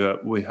can do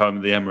at home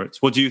at the Emirates.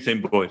 What do you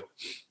think, Boyd?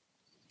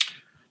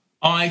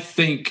 I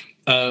think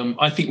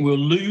we'll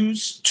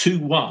lose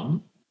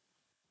 2-1,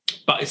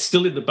 but it's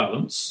still in the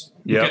balance.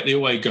 We'll get the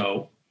away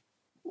goal,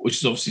 which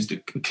is obviously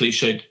the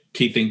cliched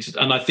key thing.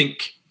 And I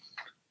think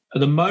at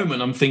the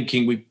moment, I'm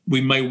thinking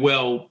we may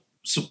well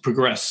sort of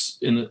progress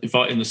in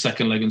the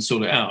second leg and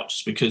sort it out,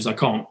 just because I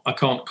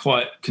can't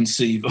quite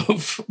conceive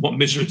of what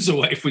misery is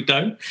away if we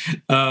don't.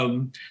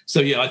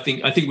 I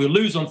think we'll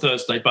lose on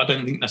Thursday, but I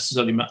don't think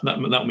necessarily that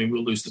will mean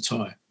we'll lose the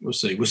tie. We'll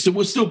see.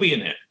 We'll still be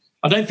in it.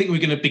 I don't think we're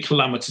going to be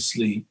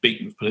calamitously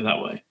beaten, put it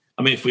that way.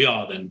 I mean, if we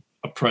are, then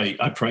I pray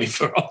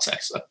for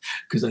Arteta,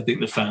 because I think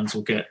the fans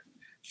will get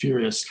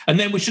furious. And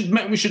then we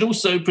should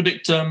also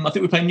predict. I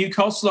think we're playing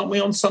Newcastle, aren't we,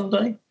 on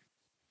Sunday?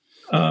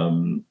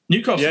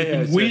 Newcastle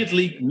have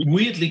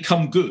weirdly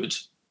come good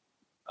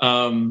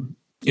in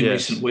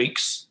recent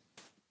weeks.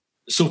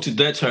 Sorted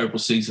their terrible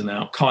season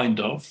out, kind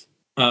of.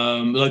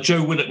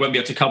 Joe Willock won't be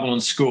able to come on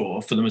and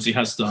score for them as he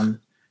has done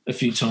a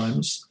few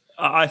times.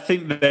 I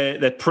think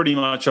they're pretty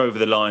much over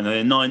the line.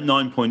 They're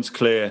 9 points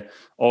clear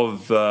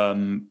of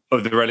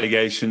the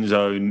relegation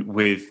zone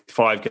with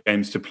 5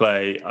 games to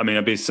play. I mean,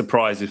 I'd be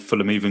surprised if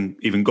Fulham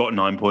even got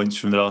 9 points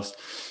from the last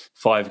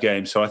 5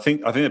 games. So I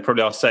think they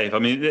probably are safe. I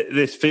mean,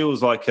 this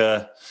feels like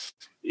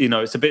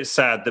it's a bit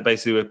sad that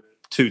basically we're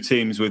 2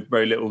 teams with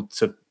very little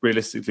to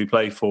realistically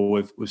play for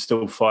with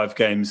still 5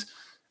 games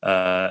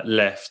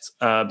left.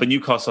 But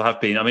Newcastle have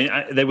been. I mean,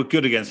 they were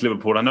good against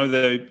Liverpool. I know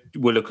they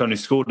Willock only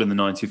scored in the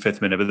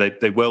 95th minute,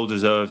 but they well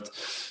deserved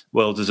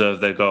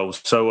their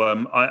goals. So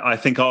I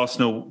think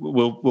Arsenal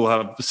will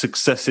have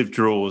successive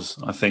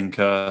draws. I think,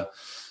 but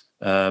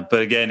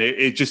again,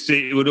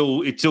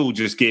 it's all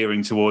just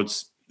gearing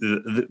towards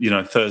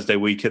the Thursday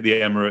week at the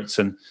Emirates,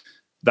 and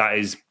that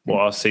is what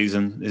our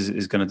season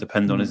is going to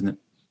depend on, isn't it?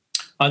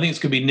 I think it's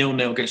going to be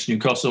 0-0 against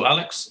Newcastle.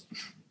 Alex?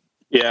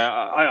 Yeah,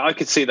 I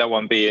could see that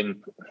one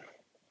being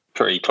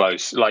pretty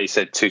close. Like you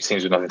said, 2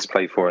 teams with nothing to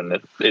play for,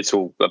 and it's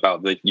all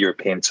about the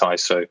European tie.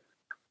 So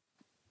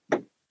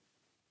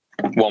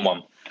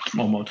 1-1.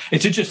 1-1.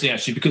 It's interesting,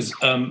 actually, because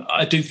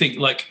I do think,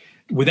 like,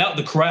 without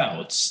the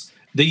crowds,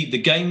 the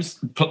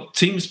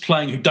teams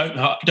playing who don't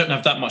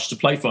have that much to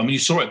play for. I mean, you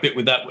saw it a bit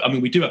with that. I mean,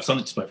 we do have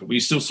something to play for, but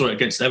you still saw it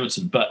against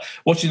Everton. But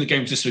watching the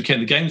games this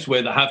weekend, the games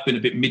where they have been a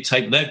bit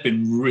mid-table, they've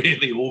been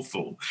really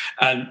awful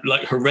and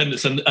like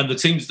horrendous. And the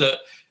teams that,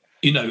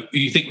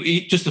 you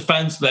think just the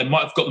fans there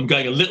might have got them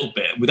going a little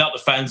bit. Without the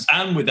fans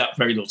and without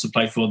very little to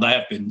play for, they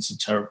have been some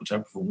terrible,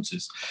 terrible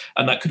performances.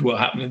 And that could well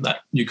happen in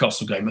that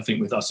Newcastle game. I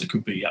think with us, it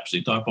could be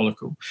absolutely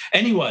diabolical.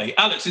 Anyway,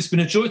 Alex, it's been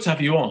a joy to have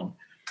you on.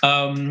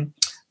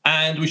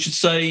 And we should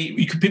say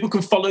people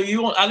can follow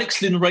you on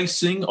Alex Lynn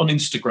Racing on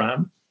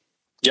Instagram.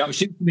 Yeah. Is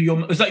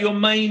that your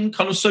main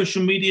kind of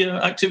social media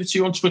activity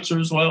on Twitter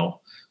as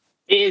well?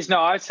 It is. No,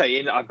 I'd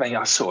say.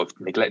 I sort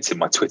of neglected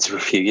my Twitter for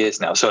a few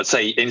years now, so I'd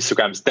say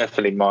Instagram's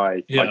definitely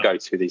my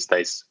go-to these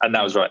days. And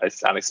that was right.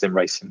 It's Alex Lynn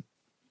Racing.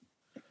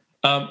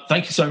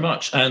 Thank you so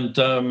much. And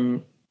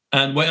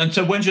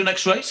so when's your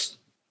next race?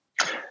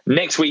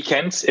 Next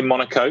weekend in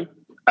Monaco.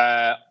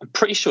 I'm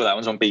pretty sure that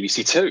one's on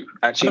BBC Two.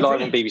 Actually,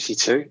 live on BBC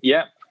Two.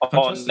 Yeah,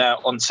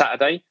 on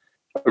Saturday.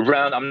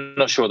 Around, I'm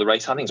not sure of the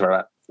race. I think it's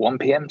around 1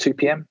 p.m, 2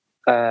 p.m.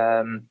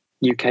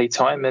 UK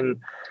time, and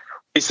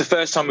it's the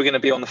first time we're going to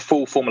be on the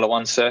full Formula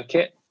One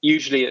circuit.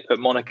 Usually at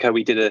Monaco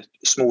we did a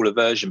smaller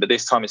version, but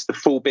this time it's the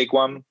full big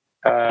one.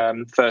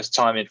 First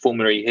time in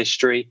Formula E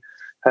history,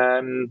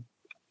 and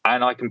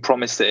I can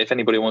promise that if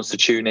anybody wants to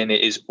tune in, it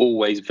is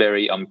always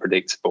very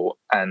unpredictable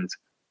and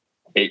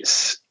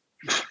it's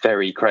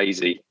very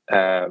crazy.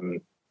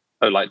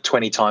 Like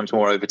 20 times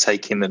more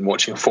overtaking than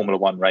watching a Formula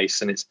One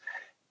race, and it's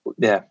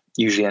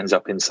usually ends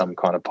up in some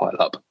kind of pile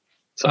up.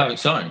 So,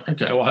 exciting.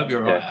 Okay, well, I hope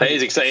you're all right. It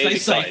is exciting.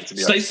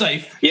 Stay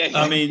safe.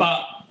 Yeah,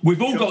 but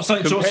we've all got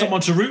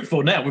someone to root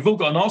for now. We've all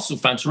got an Arsenal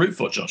fan to root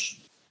for, Josh.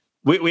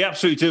 We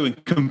absolutely do.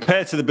 And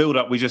compared to the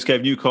build-up we just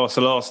gave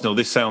Newcastle Arsenal,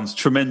 this sounds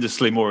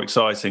tremendously more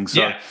exciting.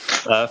 So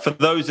for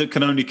those that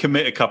can only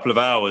commit a couple of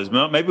hours,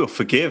 maybe we'll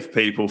forgive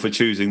people for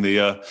choosing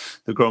the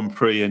Grand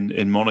Prix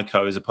in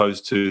Monaco as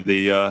opposed to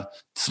the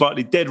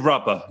slightly dead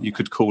rubber, you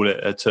could call it,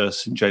 at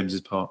St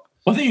James's Park.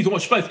 Well, I think you can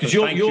watch both because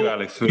your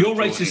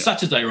race is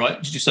Saturday, right?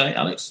 Did you say,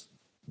 Alex?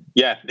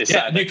 Yeah, it's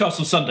Saturday.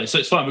 Newcastle Sunday, so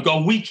it's fine. We've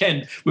got a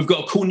weekend. We've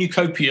got a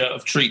cornucopia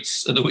of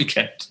treats at the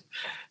weekend.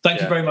 Thank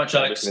you very much,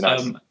 Alex.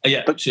 Nice.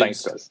 Cheers.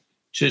 Thanks, guys.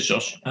 Cheers,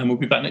 Josh. And we'll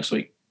be back next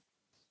week.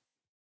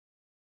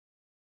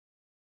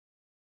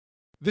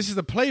 This is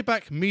a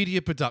Playback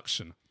Media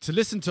production. To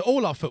listen to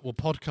all our football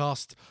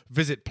podcasts,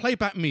 visit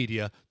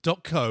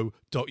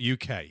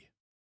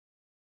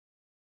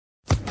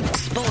playbackmedia.co.uk.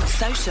 Sports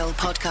Social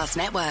Podcast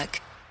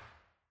Network.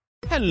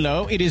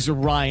 Hello, it is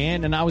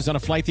Ryan, and I was on a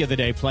flight the other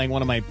day playing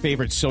one of my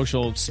favorite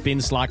social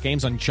spin slot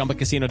games on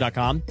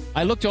ChumbaCasino.com.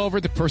 I looked over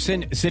at the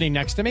person sitting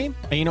next to me,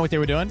 and you know what they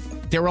were doing?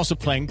 They were also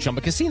playing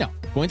Chumba Casino.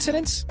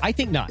 Coincidence? I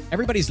think not.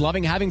 Everybody's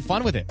loving having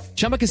fun with it.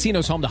 Chumba Casino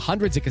is home to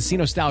hundreds of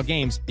casino-style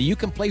games that you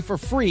can play for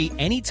free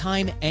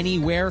anytime,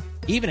 anywhere,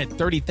 even at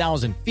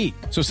 30,000 feet.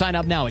 So sign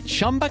up now at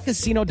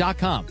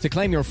ChumbaCasino.com to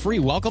claim your free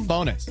welcome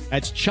bonus.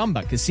 That's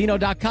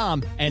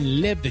ChumbaCasino.com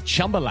and live the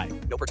Chumba life.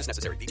 No purchase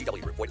necessary.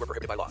 VGW. Void where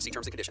prohibited by law. See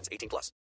terms and conditions. 18+.